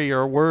carry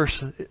are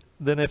worse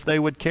than if they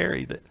would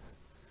carried it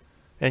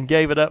and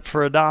gave it up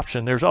for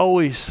adoption. There's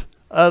always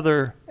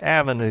other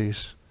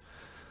avenues.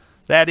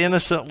 That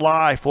innocent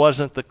life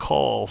wasn't the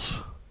cause.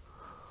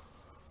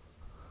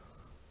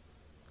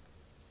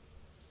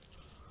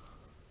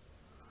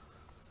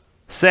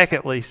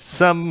 Secondly,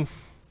 some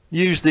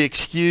use the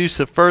excuse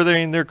of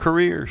furthering their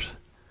careers.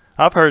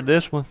 I've heard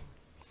this one.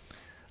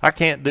 I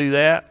can't do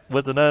that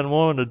with an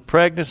unwanted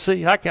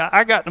pregnancy. I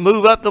got to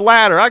move up the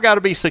ladder. I got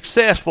to be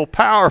successful,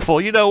 powerful.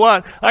 You know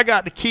what? I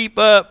got to keep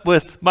up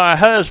with my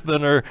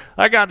husband, or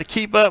I got to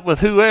keep up with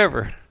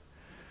whoever.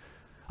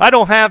 I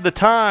don't have the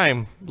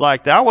time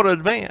like that. I want to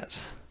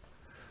advance.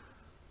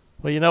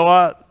 Well, you know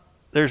what?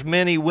 There's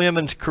many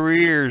women's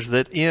careers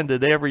that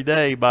ended every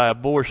day by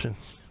abortion.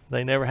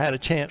 They never had a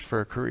chance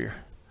for a career.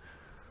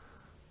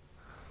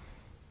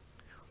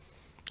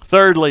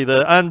 Thirdly,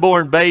 the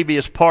unborn baby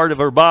is part of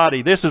her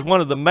body. This is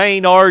one of the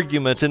main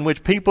arguments in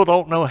which people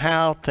don't know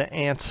how to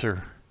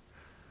answer.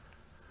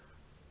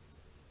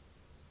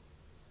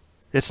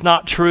 It's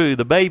not true.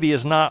 The baby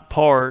is not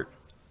part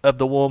of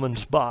the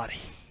woman's body.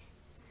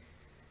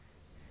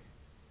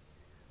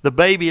 The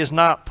baby is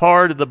not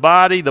part of the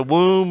body. The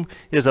womb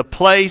is a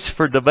place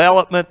for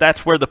development.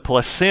 That's where the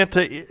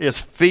placenta is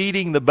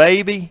feeding the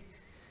baby.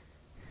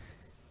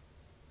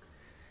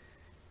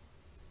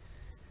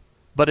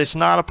 But it's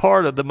not a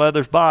part of the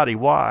mother's body.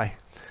 Why?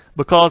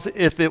 Because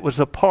if it was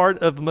a part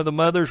of the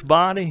mother's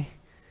body,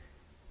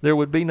 there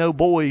would be no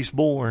boys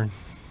born.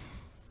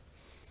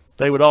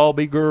 They would all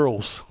be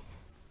girls.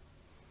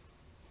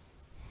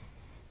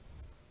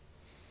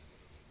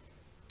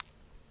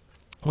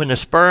 When the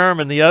sperm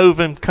and the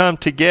ovum come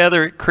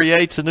together, it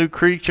creates a new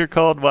creature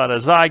called what? A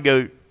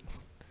zygote.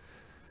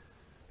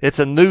 It's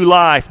a new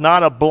life,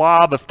 not a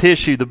blob of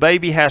tissue. The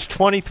baby has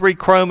 23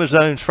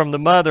 chromosomes from the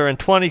mother and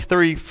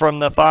 23 from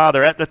the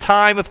father. At the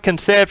time of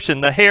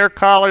conception, the hair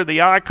color,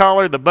 the eye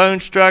color, the bone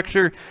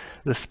structure,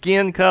 the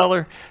skin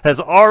color has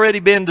already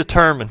been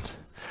determined.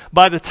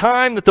 By the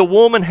time that the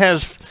woman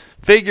has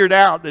figured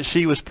out that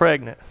she was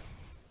pregnant,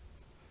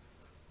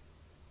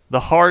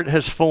 the heart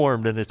has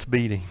formed and it's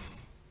beating.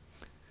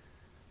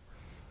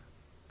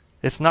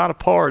 It's not a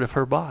part of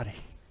her body.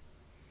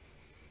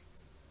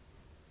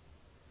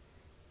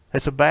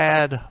 It's a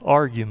bad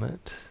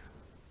argument.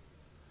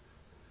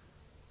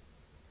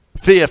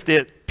 Fifth,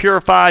 it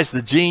purifies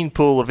the gene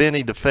pool of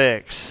any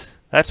defects.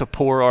 That's a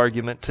poor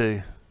argument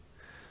too.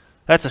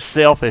 That's a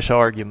selfish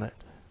argument.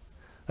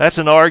 That's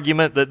an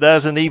argument that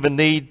doesn't even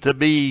need to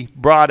be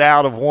brought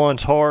out of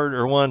one's heart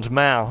or one's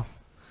mouth.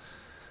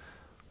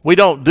 We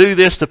don't do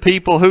this to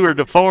people who are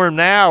deformed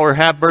now or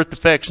have birth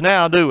defects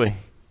now, do we?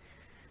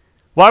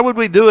 Why would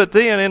we do it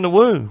then in the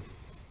womb?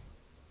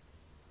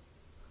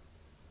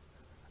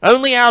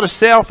 Only out of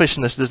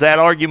selfishness does that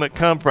argument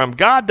come from.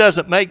 God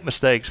doesn't make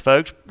mistakes,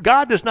 folks.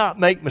 God does not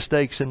make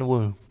mistakes in the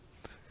womb.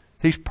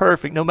 He's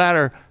perfect no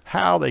matter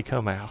how they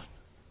come out.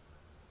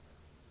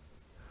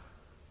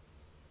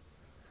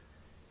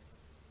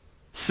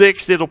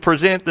 Sixth, it'll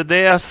present the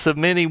deaths of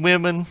many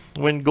women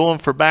when going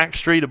for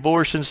backstreet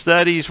abortion.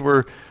 Studies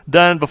were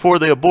done before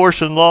the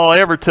abortion law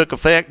ever took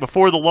effect.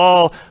 Before the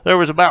law, there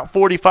was about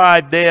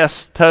 45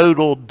 deaths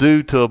total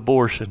due to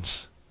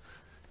abortions.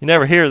 You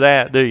never hear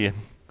that, do you?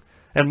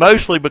 And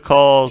mostly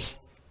because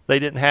they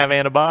didn't have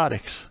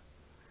antibiotics.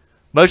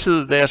 Most of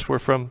the deaths were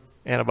from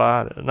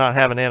not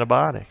having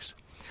antibiotics.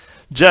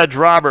 Judge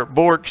Robert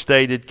Bork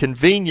stated,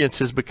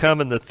 "Convenience is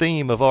becoming the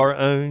theme of our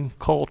own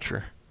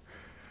culture."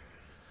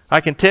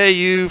 I can tell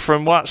you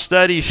from what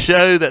studies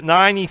show that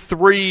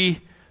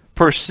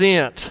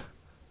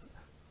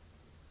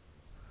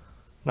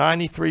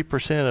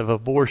 93% of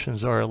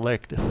abortions are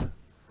elective.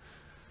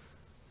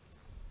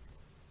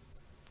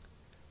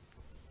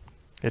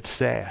 It's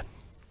sad.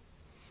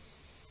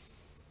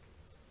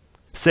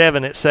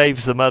 7, it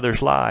saves the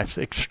mother's life.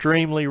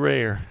 Extremely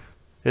rare.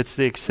 It's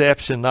the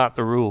exception, not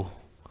the rule.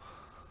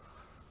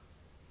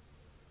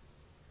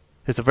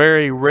 It's a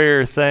very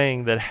rare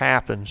thing that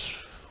happens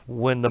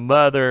when the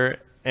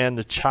mother and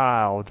the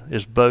child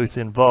is both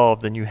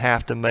involved and you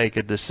have to make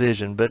a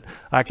decision. But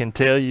I can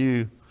tell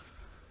you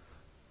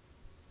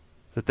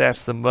that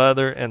that's the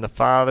mother and the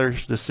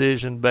father's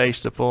decision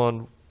based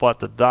upon what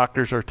the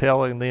doctors are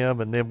telling them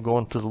and them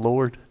going to the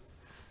Lord.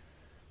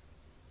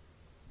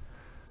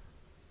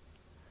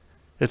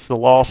 It's the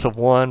loss of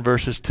 1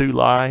 versus 2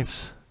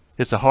 lives.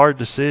 It's a hard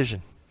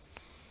decision.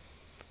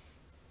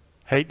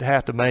 Hate to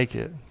have to make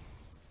it.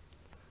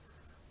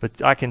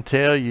 But I can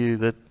tell you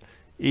that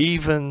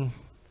even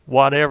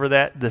whatever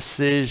that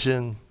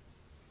decision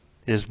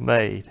is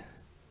made,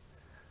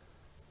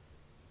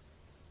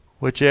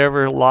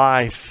 whichever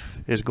life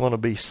is going to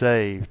be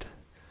saved,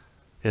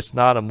 it's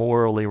not a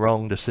morally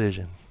wrong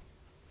decision.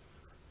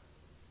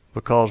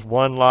 Because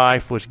one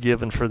life was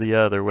given for the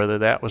other, whether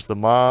that was the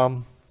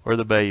mom or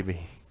the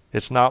baby.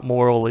 It's not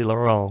morally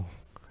wrong.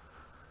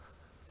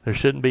 There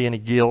shouldn't be any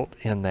guilt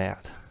in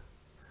that.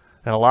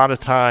 And a lot of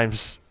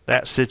times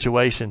that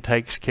situation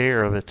takes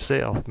care of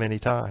itself many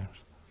times.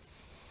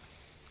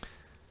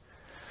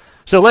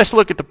 So let's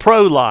look at the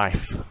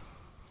pro-life.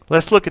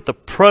 Let's look at the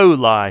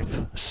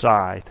pro-life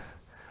side.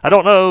 I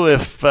don't know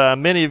if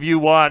many of you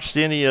watched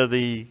any of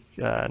the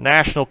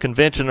national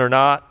convention or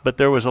not, but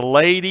there was a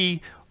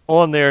lady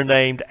on there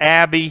named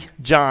Abby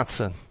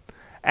Johnson.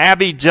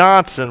 Abby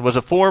Johnson was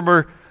a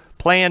former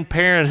Planned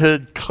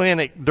Parenthood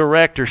clinic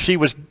director. She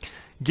was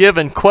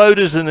given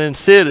quotas and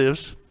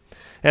incentives,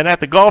 and at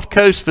the Gulf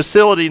Coast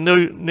facility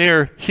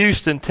near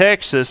Houston,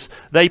 Texas,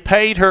 they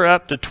paid her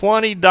up to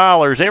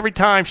 $20 every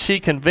time she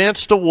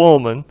convinced a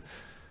woman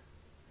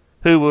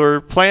who were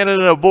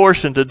planning an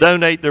abortion to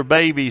donate their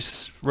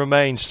baby's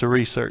remains to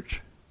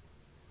research.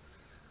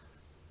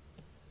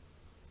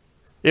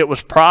 It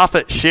was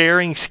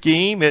profit-sharing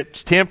scheme.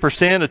 It's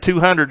 10% of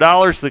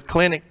 $200 the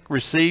clinic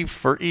received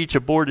for each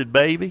aborted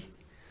baby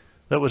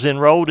that was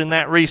enrolled in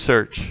that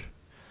research.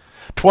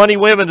 20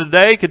 women a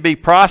day could be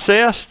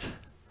processed.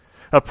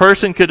 A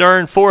person could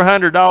earn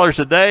 $400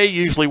 a day,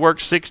 usually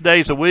work 6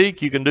 days a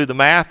week. You can do the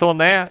math on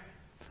that.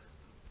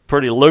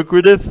 Pretty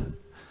lucrative.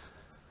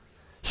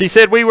 She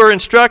said, we were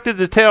instructed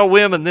to tell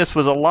women this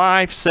was a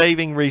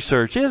life-saving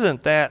research.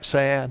 Isn't that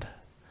sad?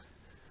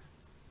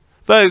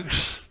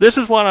 Folks, this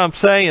is what I'm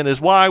saying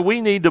is why we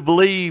need to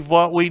believe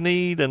what we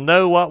need and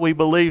know what we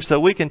believe so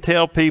we can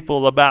tell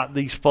people about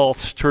these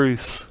false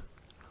truths.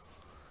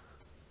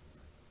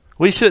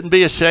 We shouldn't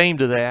be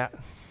ashamed of that.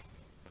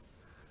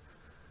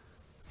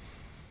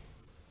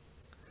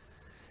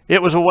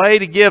 It was a way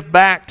to give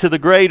back to the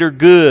greater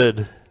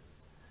good,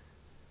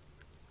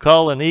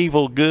 calling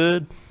evil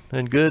good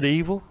and good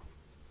evil.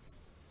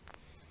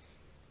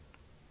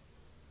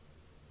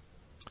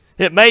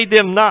 It made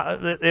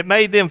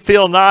them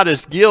feel not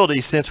as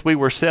guilty since we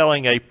were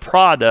selling a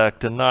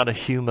product and not a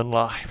human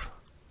life.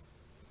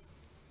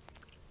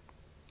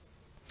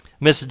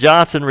 Mrs.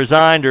 Johnson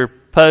resigned her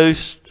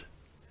post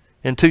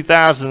in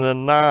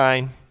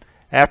 2009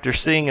 after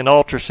seeing an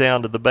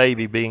ultrasound of the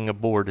baby being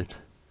aborted.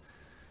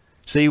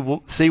 See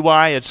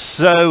why it's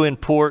so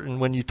important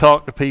when you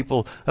talk to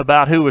people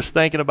about who was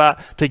thinking about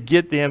to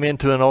get them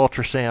into an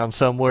ultrasound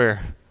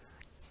somewhere.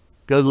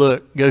 Go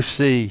look, go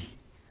see.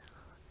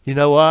 You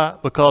know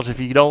what? Because if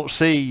you don't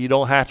see, you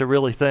don't have to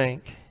really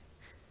think.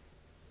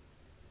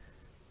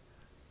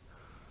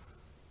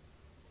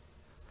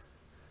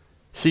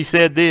 She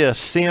said this,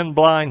 sin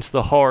blinds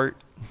the heart.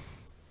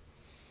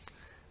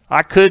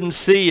 I couldn't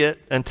see it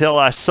until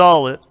I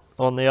saw it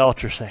on the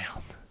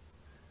ultrasound.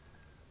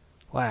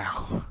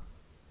 Wow.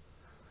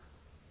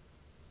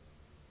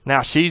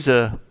 Now she's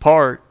a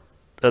part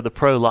of the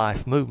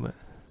pro-life movement.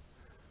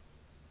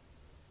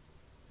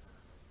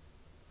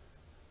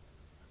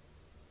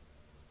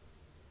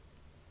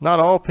 Not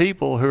all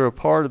people who are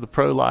part of the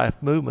pro-life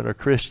movement are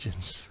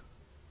Christians,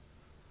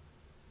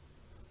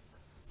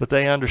 but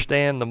they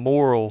understand the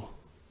moral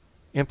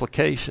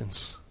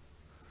implications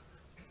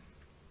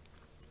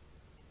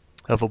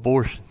of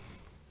abortion.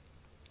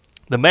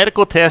 The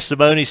medical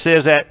testimony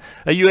says at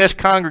a U.S.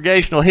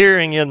 congregational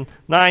hearing in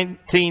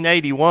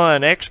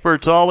 1981,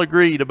 experts all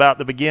agreed about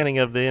the beginning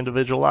of the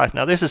individual life.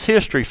 Now, this is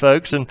history,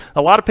 folks, and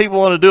a lot of people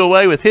want to do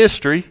away with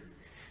history,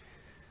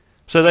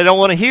 so they don't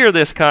want to hear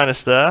this kind of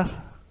stuff.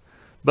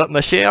 But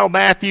Michelle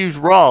Matthews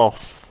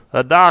Ross,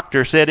 a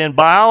doctor, said in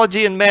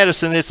biology and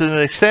medicine, it's an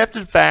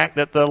accepted fact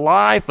that the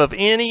life of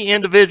any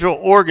individual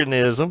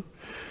organism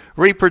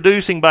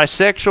reproducing by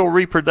sexual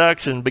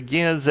reproduction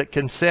begins at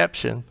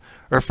conception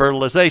or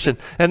fertilization.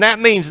 And that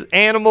means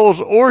animals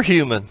or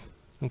human,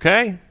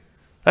 okay?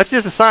 That's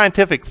just a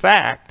scientific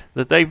fact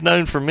that they've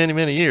known for many,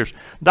 many years.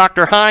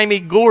 Dr.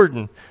 Jaime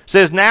Gordon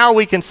says now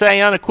we can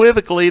say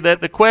unequivocally that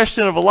the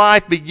question of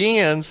life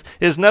begins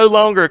is no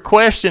longer a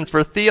question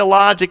for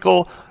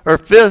theological or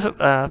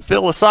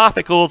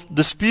philosophical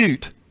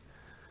dispute.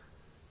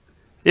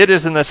 It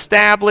is an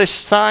established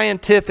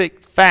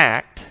scientific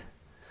fact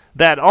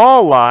that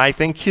all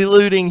life,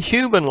 including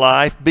human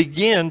life,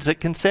 begins at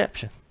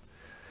conception.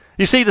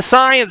 You see, the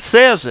science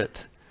says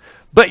it.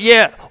 But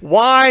yet,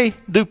 why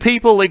do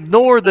people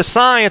ignore the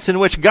science in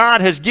which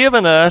God has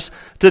given us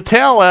to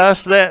tell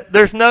us that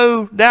there's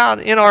no doubt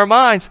in our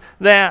minds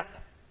that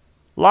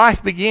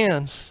life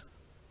begins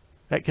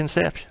at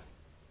conception?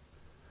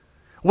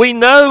 We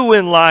know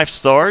when life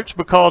starts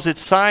because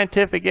it's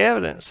scientific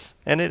evidence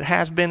and it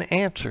has been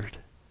answered.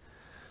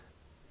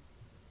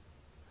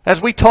 As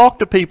we talk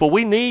to people,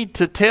 we need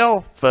to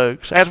tell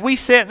folks, as we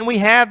sit and we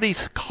have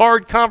these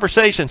hard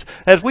conversations,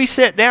 as we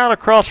sit down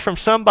across from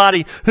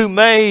somebody who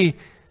may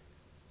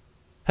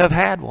have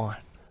had one,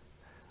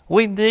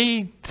 we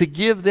need to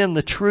give them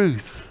the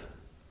truth.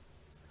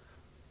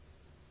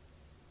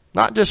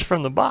 Not just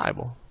from the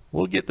Bible.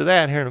 We'll get to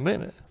that here in a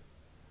minute.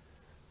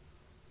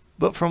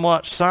 But from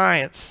what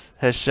science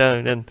has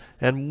shown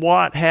and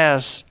what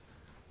has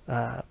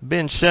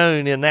been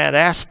shown in that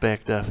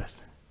aspect of it.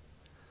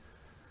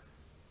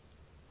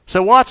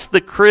 So what's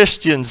the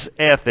Christian's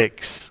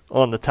ethics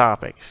on the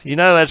topics? You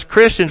know, as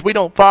Christians, we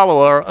don't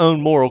follow our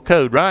own moral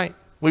code, right?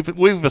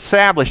 We've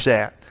established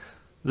that.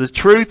 The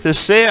truth is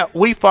set.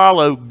 We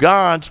follow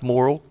God's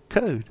moral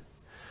code.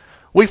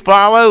 We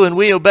follow and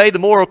we obey the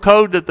moral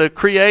code that the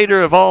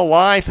Creator of all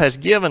life has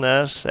given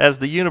us as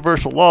the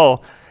universal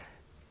law.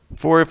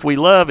 For if we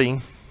love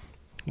Him,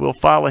 we'll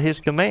follow His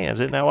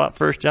commands. Isn't that what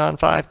 1 John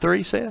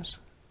 5:3 says?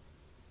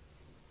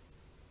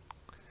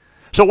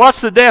 So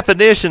what's the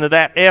definition of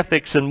that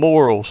ethics and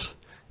morals?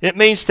 It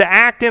means to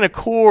act in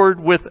accord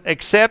with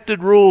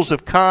accepted rules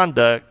of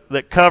conduct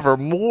that cover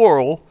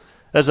moral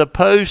as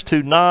opposed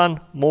to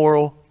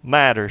non-moral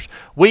matters.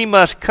 We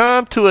must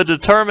come to a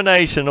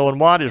determination on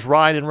what is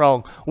right and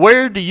wrong.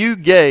 Where do you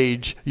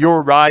gauge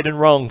your right and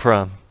wrong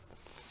from?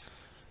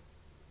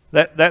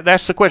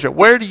 That's the question.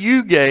 Where do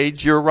you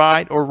gauge your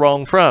right or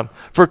wrong from?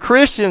 For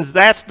Christians,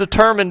 that's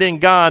determined in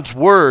God's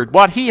Word.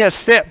 What He has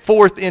set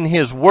forth in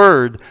His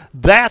Word,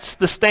 that's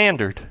the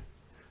standard.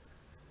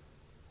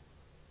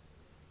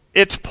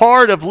 It's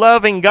part of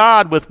loving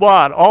God with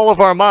what? All of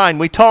our mind.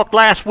 We talked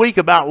last week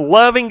about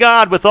loving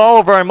God with all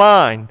of our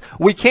mind.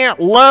 We can't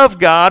love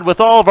God with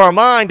all of our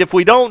mind if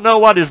we don't know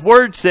what His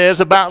Word says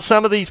about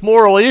some of these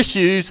moral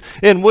issues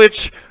in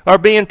which are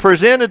being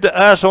presented to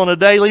us on a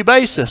daily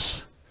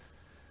basis.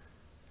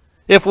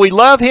 If we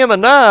love Him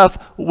enough,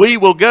 we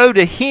will go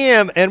to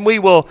Him and we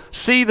will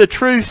see the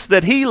truths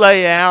that He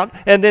lay out,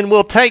 and then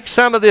we'll take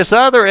some of this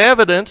other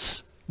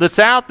evidence that's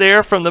out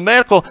there from the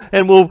medical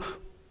and we'll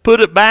put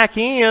it back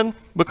in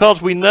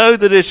because we know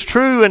that it's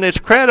true and it's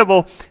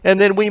credible, and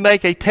then we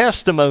make a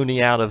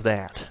testimony out of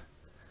that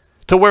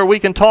to where we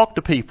can talk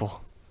to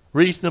people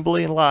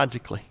reasonably and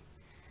logically.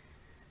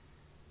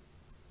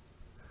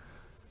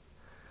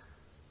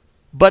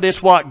 But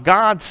it's what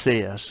God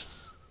says,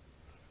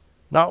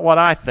 not what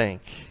I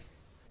think,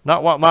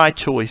 not what my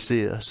choice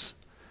is,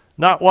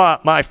 not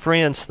what my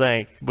friends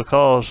think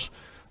because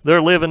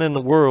they're living in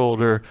the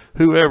world or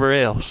whoever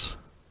else.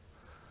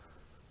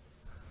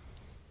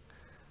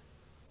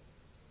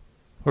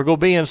 We're going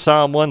to be in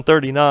Psalm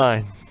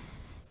 139.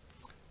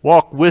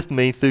 Walk with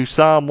me through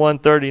Psalm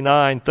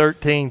 139,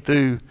 13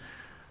 through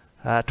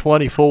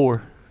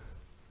 24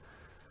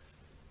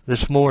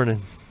 this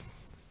morning.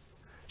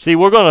 See,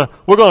 we're going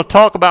to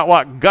talk about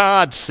what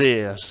God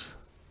says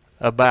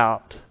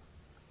about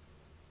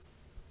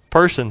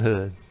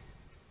personhood.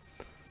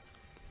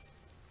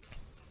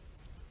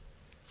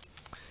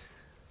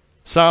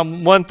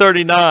 Psalm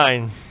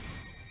 139,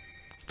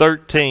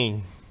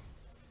 13.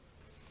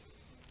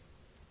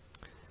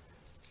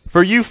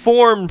 For you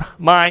formed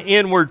my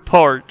inward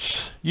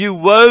parts. You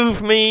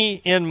wove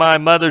me in my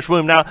mother's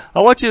womb. Now, I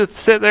want you to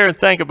sit there and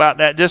think about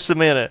that just a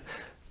minute.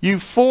 You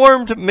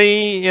formed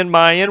me in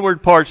my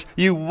inward parts.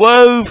 You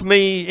wove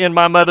me in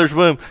my mother's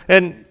womb.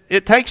 And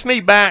it takes me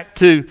back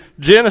to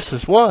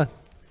Genesis 1.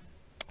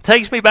 It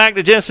takes me back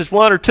to Genesis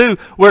 1 or 2,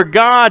 where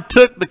God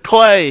took the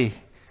clay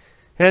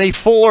and He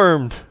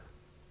formed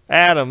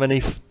Adam and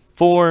He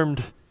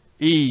formed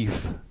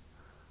Eve.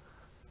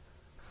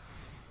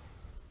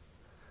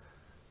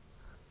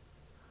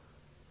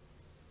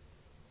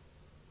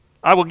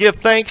 I will give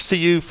thanks to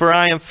you, for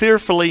I am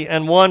fearfully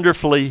and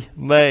wonderfully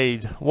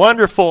made.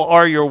 Wonderful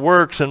are your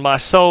works, and my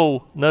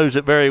soul knows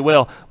it very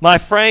well. My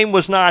frame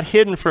was not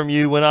hidden from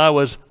you when I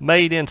was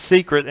made in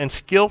secret and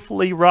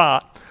skillfully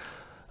wrought,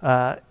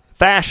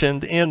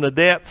 fashioned in the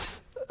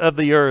depths of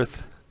the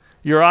earth.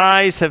 Your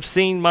eyes have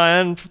seen my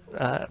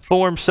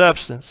unformed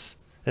substance,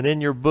 and in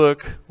your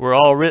book were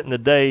all written the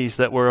days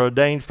that were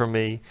ordained for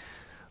me,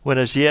 when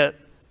as yet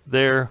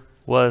there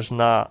was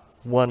not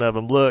one of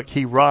them. Look,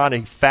 He wrought,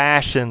 He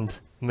fashioned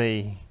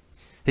me.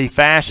 He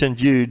fashioned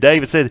you.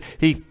 David said,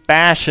 He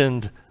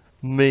fashioned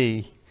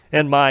me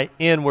in my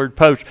inward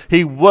post.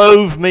 He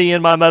wove me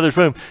in my mother's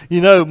womb.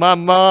 You know, my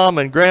mom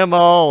and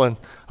grandma and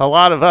a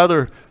lot of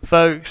other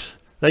folks,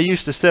 they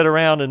used to sit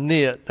around and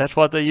knit. That's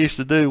what they used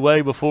to do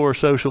way before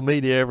social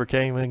media ever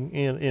came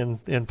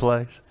in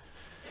place.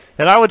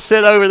 And I would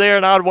sit over there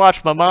and I would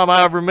watch my mom.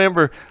 I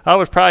remember I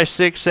was probably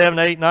 6, 7,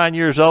 8, 9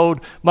 years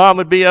old. Mom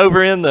would be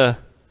over in the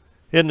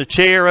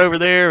chair over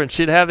there, and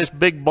she'd have this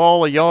big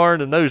ball of yarn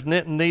and those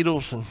knitting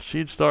needles, and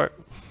she'd start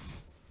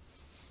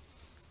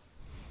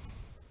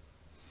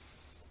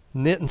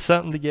knitting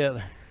something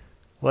together,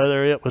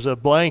 whether it was a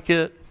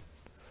blanket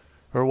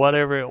or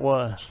whatever it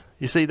was.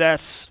 You see,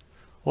 that's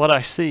what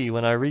I see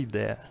when I read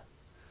that.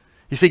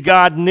 You see,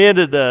 God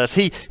knitted us.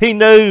 He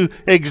knew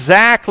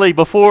exactly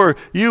before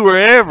you were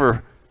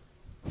ever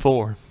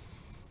formed.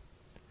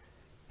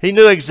 He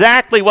knew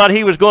exactly what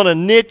He was going to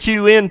knit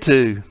you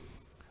into,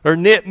 or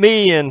knit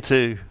me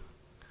into.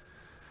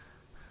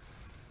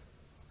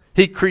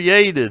 He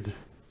created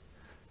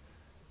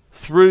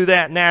through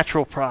that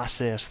natural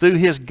process, through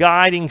His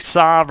guiding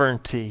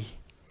sovereignty,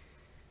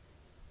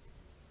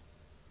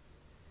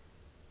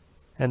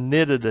 and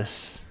knitted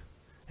us.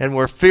 And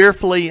we're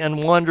fearfully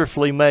and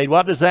wonderfully made.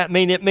 What does that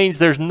mean? It means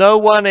there's no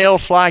one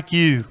else like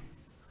you.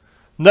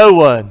 No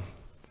one.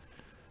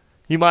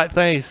 You might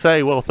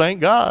say, well,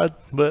 thank God,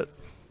 but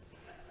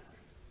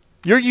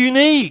you're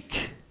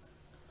unique.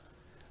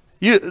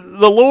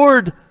 The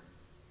Lord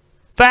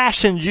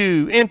fashioned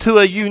you into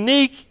a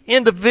unique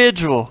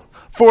individual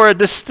for a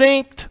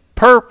distinct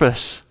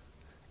purpose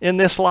in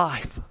this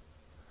life.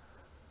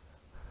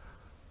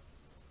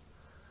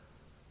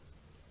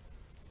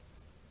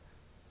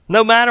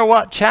 no matter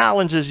what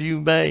challenges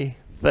you may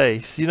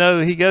face. You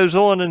know, he goes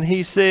on and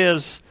he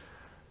says,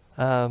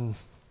 and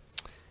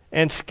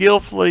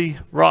skillfully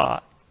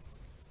wrought,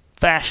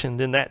 fashioned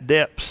in that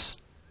depths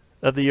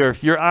of the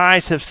earth. Your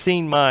eyes have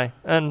seen my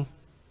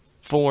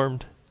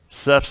unformed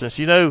substance.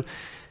 You know,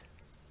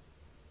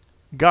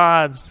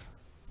 God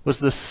was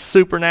the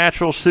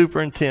supernatural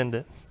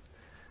superintendent.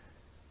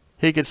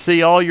 He could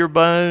see all your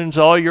bones,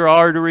 all your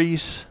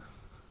arteries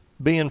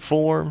being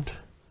formed.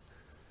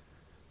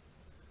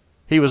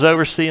 He was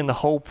overseeing the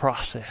whole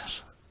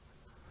process.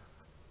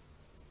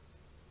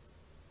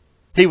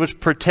 He was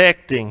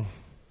protecting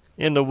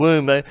in the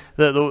womb.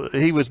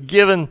 He was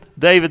giving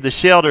David the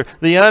shelter.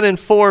 The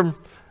unformed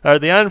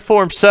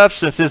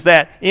substance is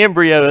that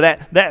embryo,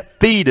 that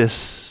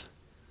fetus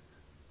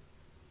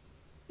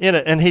in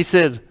it. And he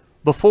said,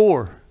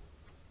 before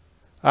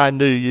I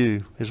knew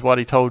you, is what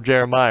he told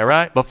Jeremiah,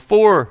 right?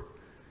 Before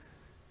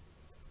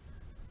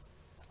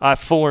I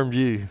formed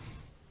you,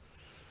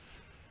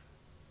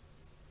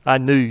 I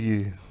knew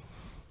you.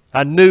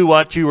 I knew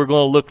what you were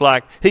going to look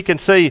like. He can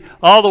see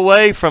all the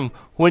way from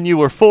when you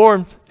were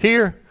formed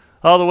here,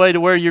 all the way to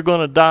where you're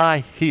going to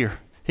die here.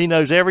 He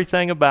knows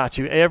everything about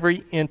you,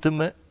 every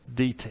intimate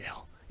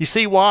detail. You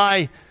see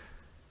why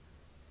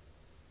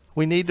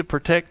we need to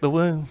protect the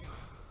womb?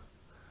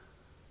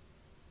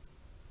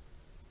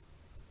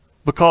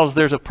 Because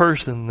there's a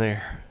person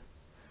there.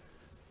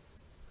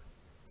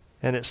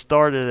 And it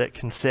started at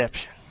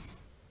conception.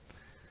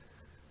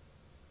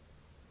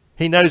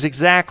 He knows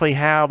exactly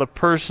how the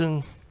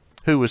person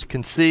who was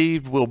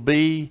conceived will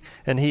be,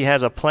 and he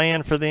has a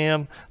plan for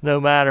them no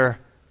matter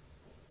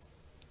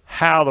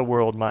how the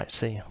world might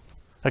see him.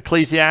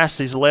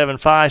 Ecclesiastes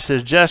 11:5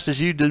 says, just as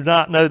you do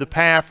not know the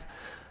path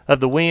of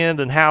the wind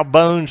and how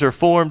bones are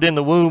formed in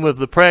the womb of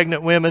the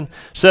pregnant women,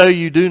 so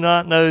you do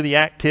not know the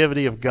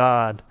activity of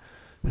God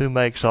who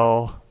makes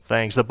all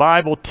things. The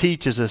Bible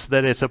teaches us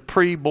that it's a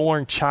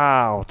preborn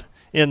child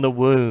in the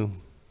womb.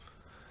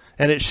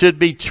 And it should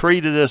be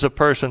treated as a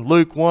person.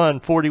 Luke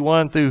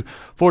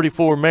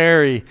 1:41-44,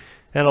 Mary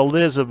and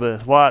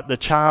Elizabeth, the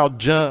child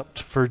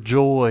jumped for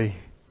joy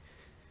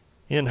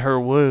in her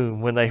womb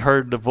when they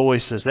heard the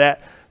voices.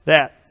 That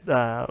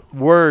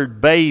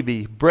word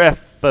baby,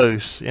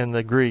 brephos in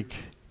the Greek,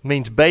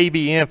 means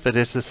baby infant.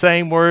 It's the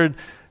same word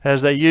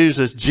as they use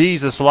as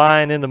Jesus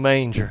lying in the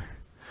manger.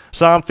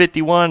 Psalm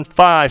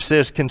 51:5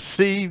 says,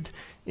 conceived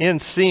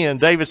in sin.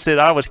 David said,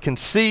 I was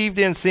conceived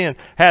in sin,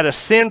 had a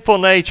sinful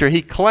nature.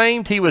 He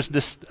claimed he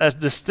was a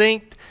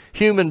distinct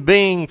human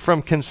being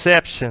from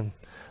conception,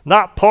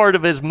 not part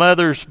of his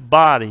mother's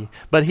body,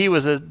 but he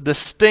was a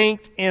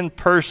distinct in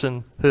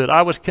personhood.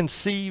 I was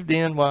conceived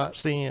in what?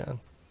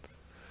 Sin.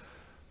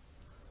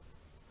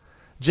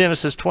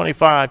 Genesis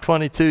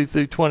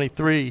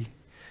 25:22-23.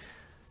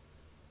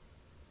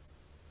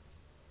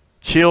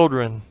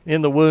 Children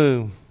in the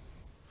womb.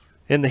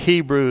 In the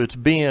Hebrew, it's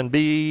ben,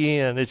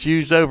 B-E-N. It's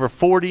used over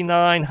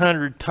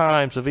 4,900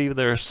 times of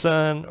either a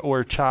son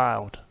or a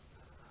child.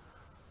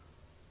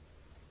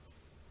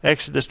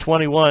 Exodus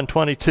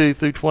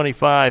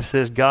 21:22-25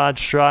 says God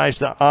strives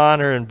to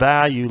honor and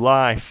value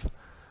life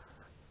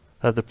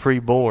of the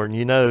preborn.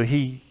 You know,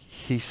 he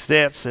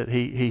sets it.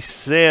 He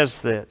says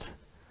that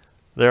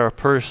they're a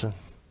person.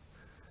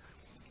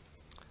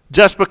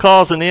 Just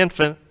because an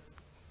infant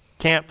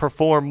can't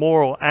perform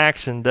moral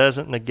action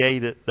doesn't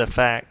negate the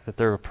fact that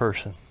they're a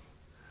person.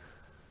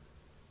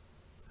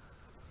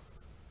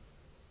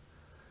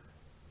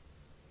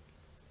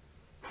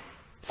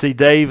 See,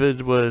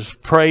 David was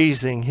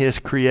praising his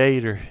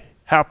Creator.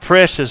 How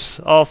precious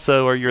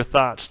also are your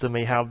thoughts to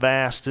me. How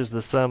vast is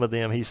the sum of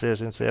them, he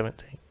says in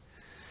 17.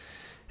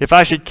 If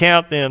I should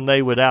count them,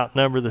 they would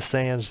outnumber the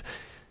sands.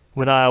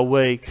 When I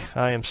awake,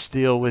 I am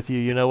still with you.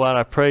 You know what?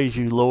 I praise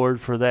you, Lord,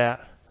 for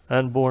that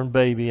unborn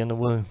baby in the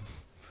womb.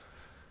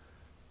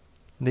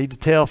 Need to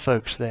tell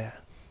folks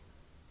that.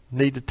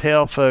 Need to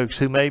tell folks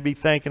who may be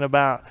thinking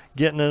about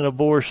getting an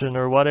abortion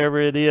or whatever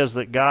it is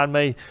that God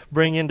may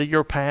bring into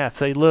your path.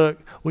 Say, look,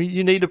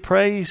 you need to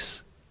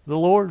praise the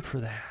Lord for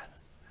that.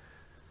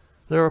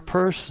 They're a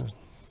person.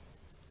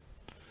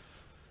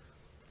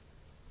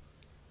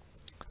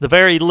 The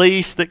very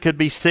least that could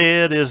be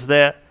said is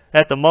that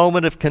at the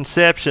moment of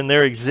conception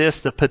there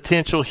exists a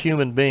potential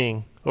human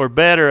being, or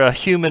better, a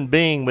human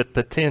being with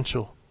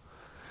potential,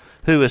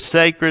 who is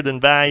sacred and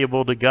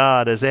valuable to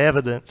God, as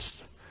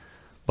evidenced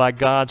by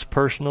God's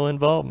personal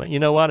involvement. You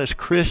know what? As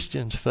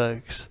Christians,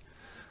 folks,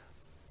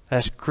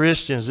 as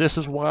Christians, this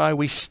is why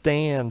we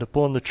stand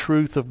upon the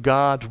truth of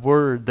God's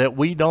Word, that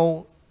we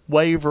don't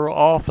waver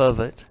off of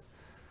it,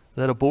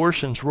 that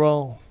abortion's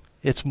wrong.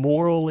 It's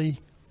morally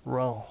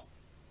wrong.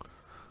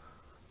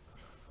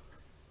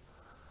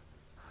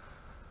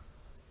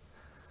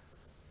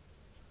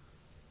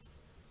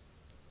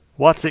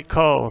 What's it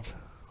called?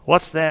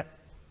 What's that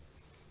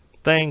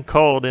thing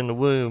called in the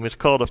womb? It's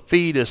called a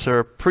fetus, or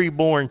a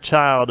preborn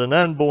child, an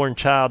unborn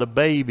child, a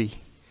baby.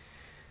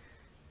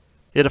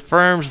 It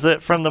affirms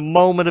that from the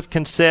moment of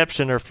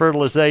conception or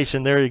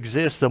fertilization there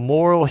exists a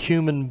moral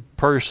human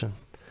person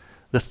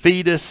the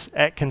fetus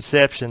at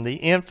conception, the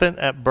infant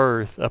at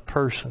birth, a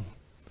person.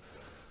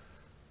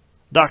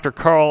 Dr.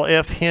 Carl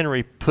F.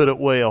 Henry put it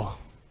well.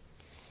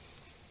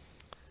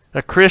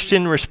 A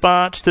Christian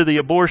response to the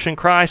abortion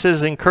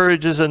crisis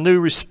encourages a new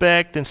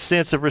respect and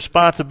sense of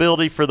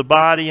responsibility for the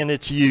body and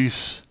its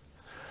use.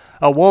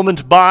 A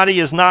woman's body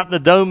is not the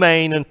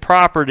domain and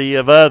property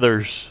of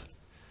others.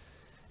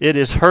 It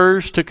is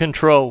hers to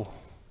control.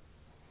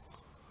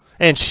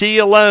 And she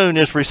alone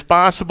is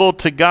responsible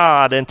to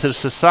God and to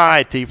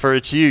society for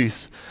its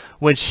use.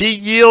 When she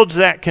yields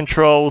that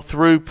control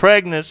through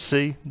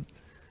pregnancy,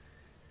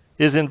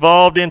 is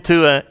involved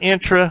into an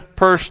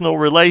intrapersonal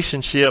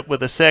relationship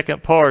with a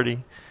second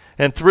party,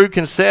 and through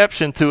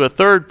conception to a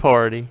third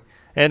party,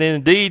 and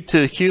indeed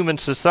to human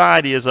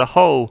society as a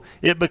whole,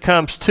 it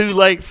becomes too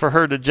late for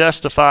her to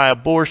justify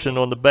abortion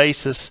on the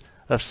basis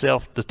of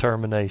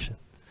self-determination.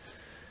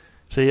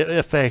 See, it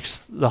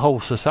affects the whole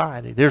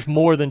society. There's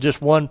more than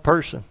just one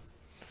person.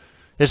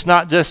 It's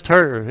not just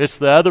her. It's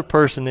the other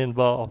person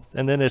involved,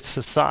 and then it's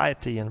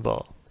society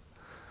involved.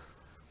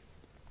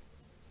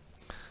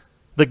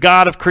 The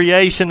God of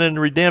creation and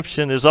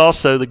redemption is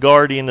also the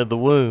guardian of the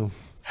womb.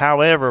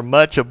 However,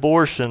 much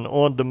abortion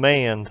on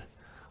demand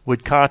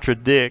would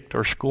contradict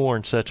or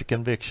scorn such a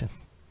conviction.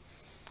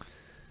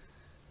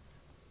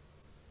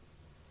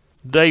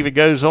 David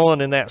goes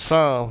on in that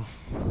psalm,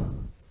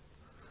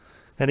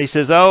 and he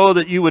says, "Oh,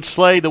 that you would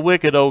slay the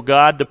wicked, O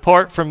God.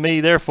 Depart from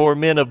me, therefore,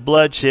 men of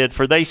bloodshed,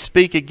 for they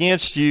speak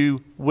against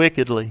you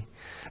wickedly.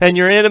 And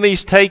your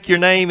enemies take your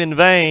name in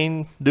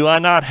vain. Do I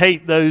not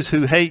hate those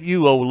who hate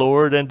you, O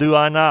Lord? And do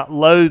I not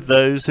loathe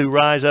those who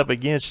rise up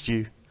against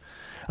you?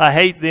 I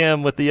hate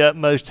them with the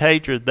utmost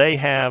hatred. They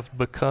have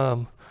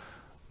become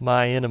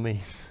my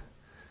enemies."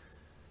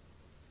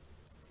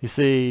 You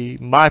see,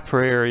 my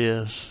prayer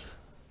is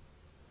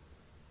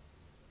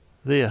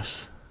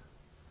this: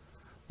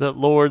 that,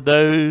 Lord,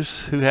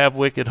 those who have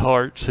wicked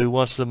hearts, who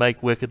wants to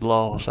make wicked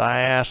laws, I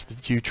ask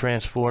that you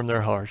transform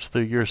their hearts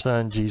through your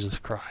Son, Jesus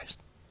Christ.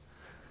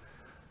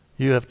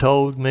 You have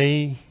told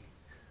me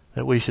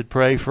that we should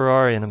pray for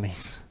our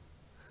enemies,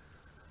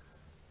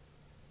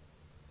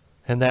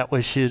 and that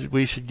we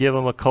should give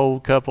them a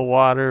cold cup of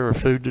water or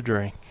food to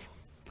drink,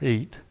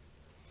 eat.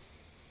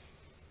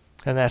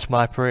 And that's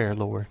my prayer,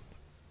 Lord,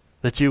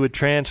 that you would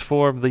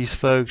transform these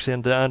folks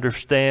into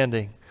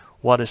understanding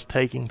what is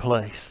taking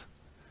place,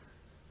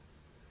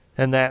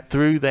 and that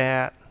through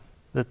that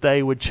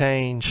they would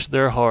change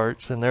their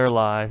hearts and their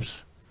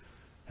lives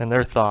and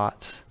their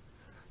thoughts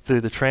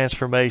through the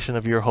transformation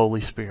of your Holy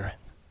Spirit.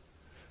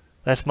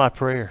 That's my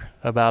prayer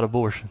about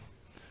abortion.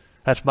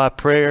 That's my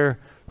prayer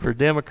for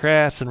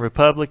Democrats and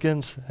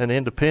Republicans and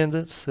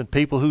independents and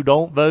people who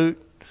don't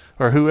vote,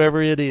 or whoever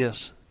it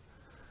is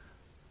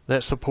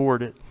that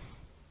support it.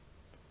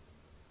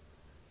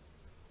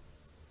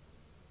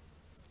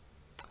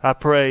 I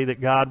pray that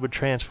God would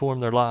transform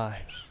their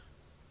lives.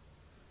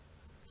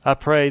 I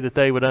pray that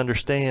they would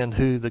understand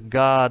who the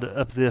God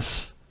of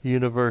this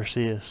universe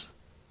is.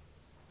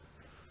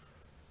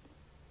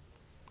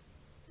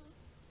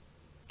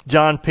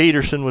 John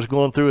Peterson was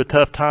going through a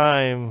tough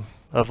time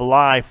of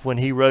life when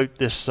he wrote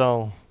this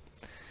song.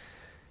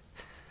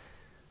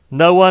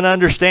 No one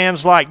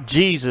understands like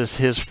Jesus,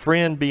 his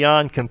friend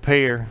beyond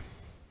compare.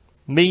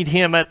 Meet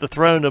him at the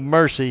throne of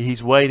mercy,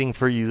 he's waiting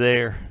for you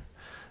there.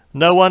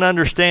 No one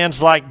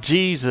understands like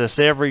Jesus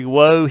every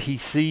woe he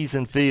sees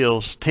and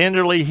feels.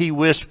 Tenderly he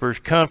whispers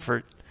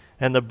comfort,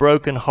 and the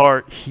broken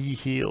heart he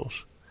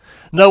heals.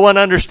 No one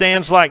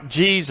understands like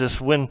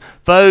Jesus when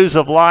foes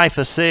of life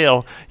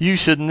assail. You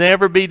should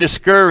never be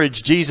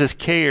discouraged. Jesus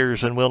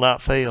cares and will not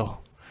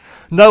fail.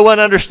 No one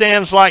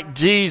understands like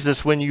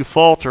Jesus when you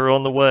falter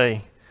on the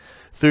way.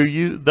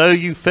 Though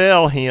you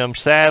fail him,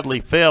 sadly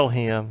fail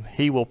him,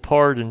 he will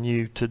pardon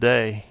you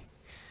today.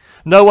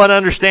 No one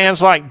understands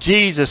like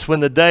Jesus when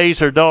the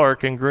days are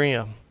dark and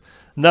grim.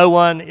 No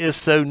one is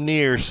so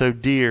near, so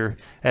dear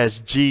as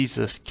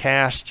Jesus.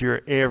 Cast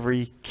your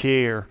every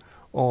care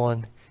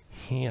on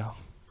him.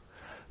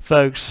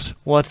 Folks,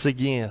 once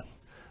again,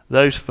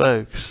 those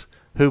folks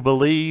who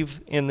believe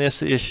in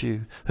this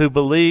issue, who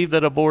believe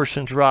that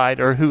abortion's right,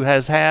 or who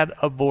has had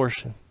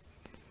abortion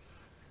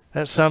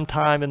at some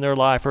time in their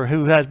life, or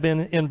who has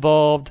been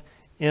involved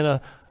in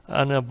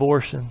an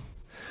abortion,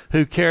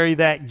 who carry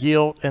that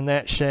guilt and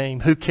that shame,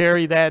 who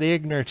carry that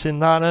ignorance and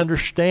not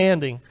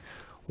understanding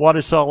what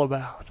it's all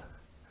about.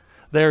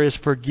 There is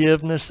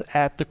forgiveness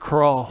at the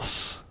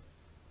cross.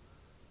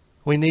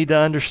 We need to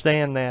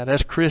understand that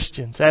as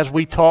Christians, as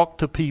we talk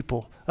to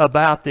people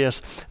about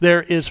this.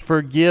 There is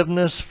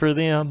forgiveness for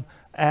them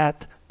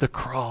at the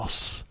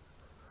cross.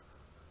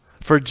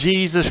 For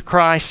Jesus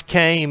Christ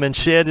came and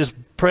shed his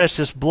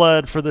precious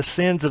blood for the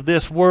sins of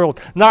this world,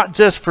 not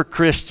just for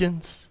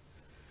Christians,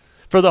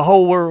 for the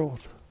whole world.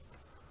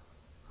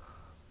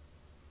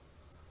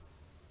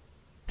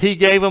 He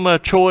gave them a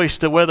choice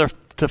to whether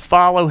to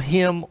follow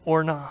him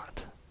or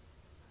not.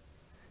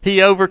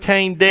 He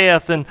overcame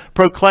death and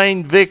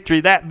proclaimed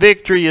victory. That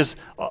victory is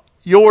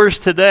yours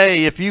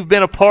today. If you've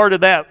been a part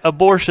of that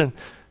abortion,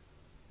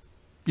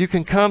 you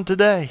can come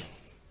today.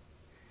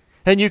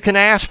 And you can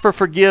ask for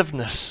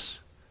forgiveness.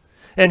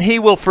 And He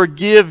will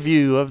forgive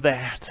you of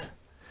that.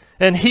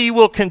 And He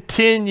will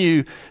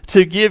continue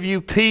to give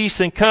you peace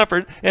and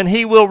comfort. And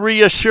He will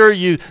reassure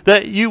you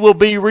that you will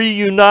be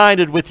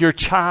reunited with your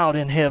child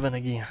in heaven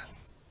again.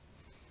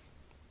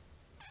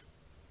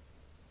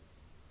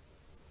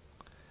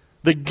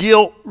 The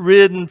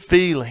guilt-ridden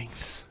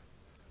feelings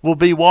will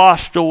be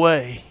washed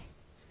away.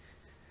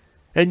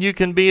 And you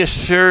can be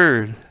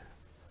assured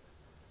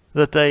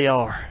that they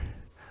are.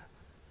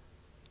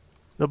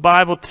 The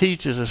Bible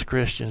teaches us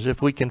Christians, if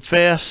we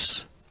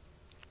confess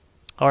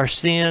our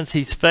sins,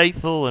 He's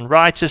faithful and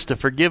righteous to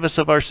forgive us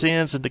of our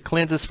sins and to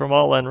cleanse us from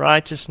all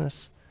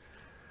unrighteousness.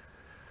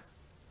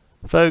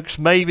 Folks,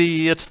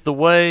 maybe it's the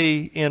way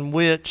in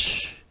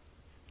which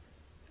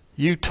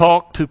you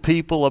talk to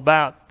people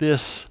about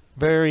this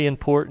very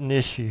important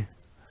issue.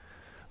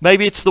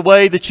 Maybe it's the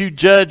way that you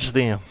judge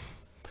them.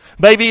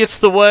 Maybe it's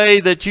the way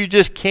that you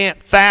just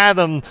can't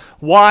fathom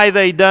why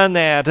they done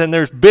that, and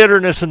there's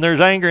bitterness and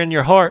there's anger in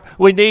your heart.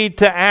 We need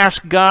to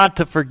ask God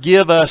to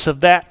forgive us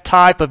of that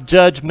type of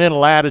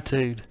judgmental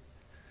attitude,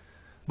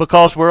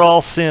 because we're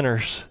all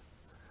sinners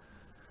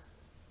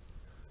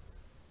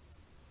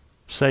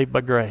saved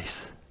by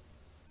grace.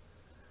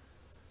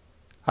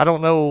 I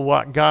don't know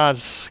what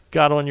God's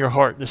got on your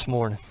heart this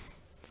morning.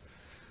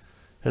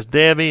 As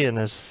Debbie and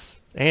as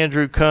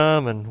Andrew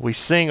come and we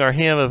sing our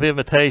hymn of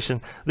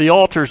invitation, the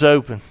altar's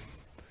open.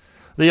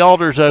 The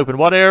altar's open.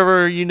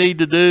 Whatever you need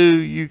to do,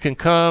 you can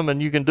come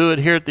and you can do it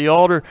here at the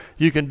altar.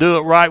 You can do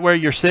it right where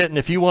you're sitting.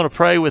 If you want to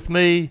pray with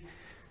me,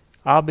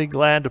 I'll be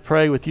glad to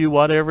pray with you,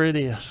 whatever it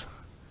is.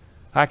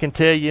 I can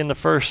tell you in the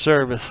first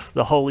service,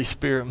 the Holy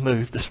Spirit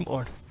moved this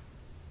morning.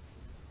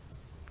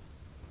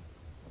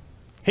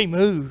 He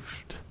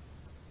moved.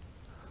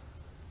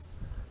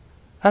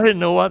 I didn't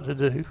know what to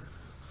do.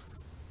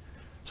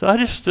 So I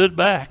just stood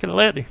back and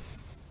let Him.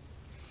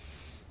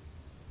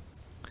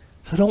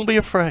 So don't be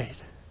afraid.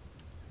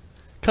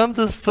 Come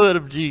to the foot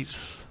of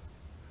Jesus.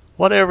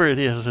 Whatever it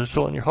is that's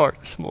on your heart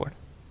this morning.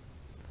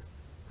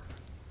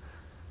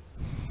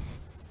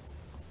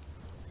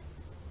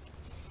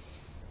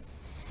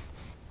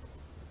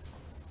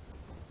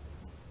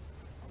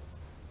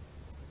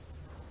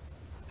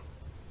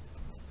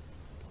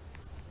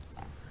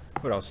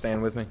 Would all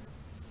stand with me?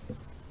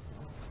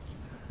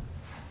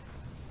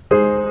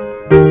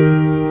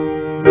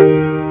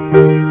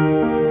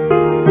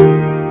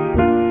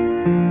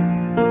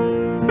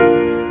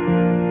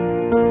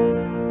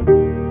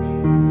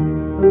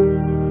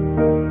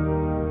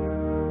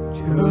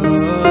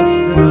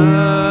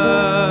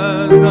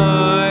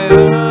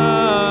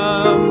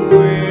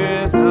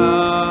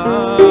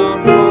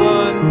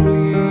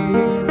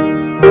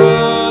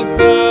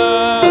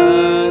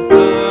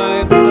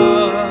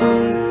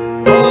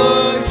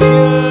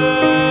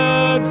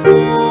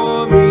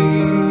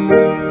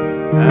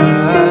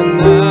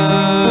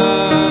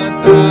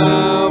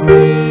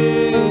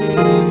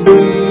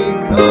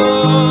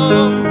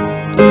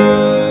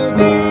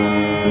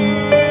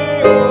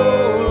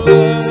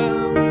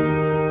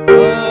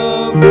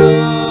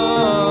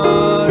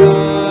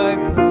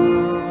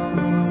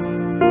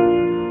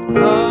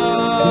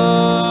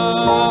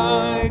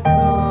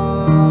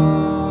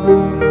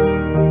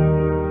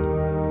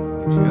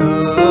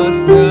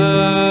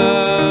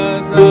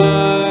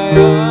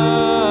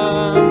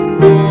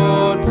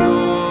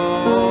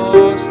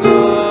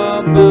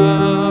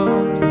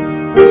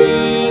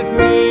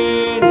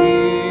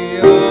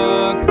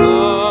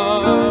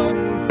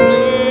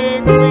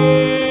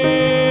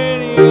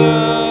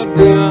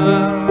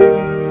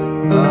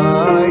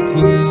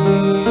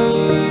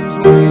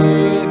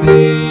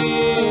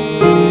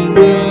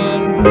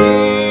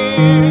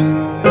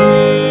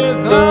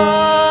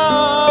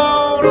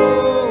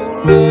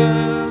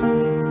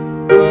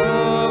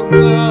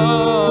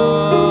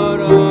 God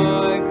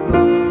I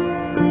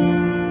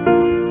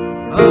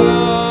come.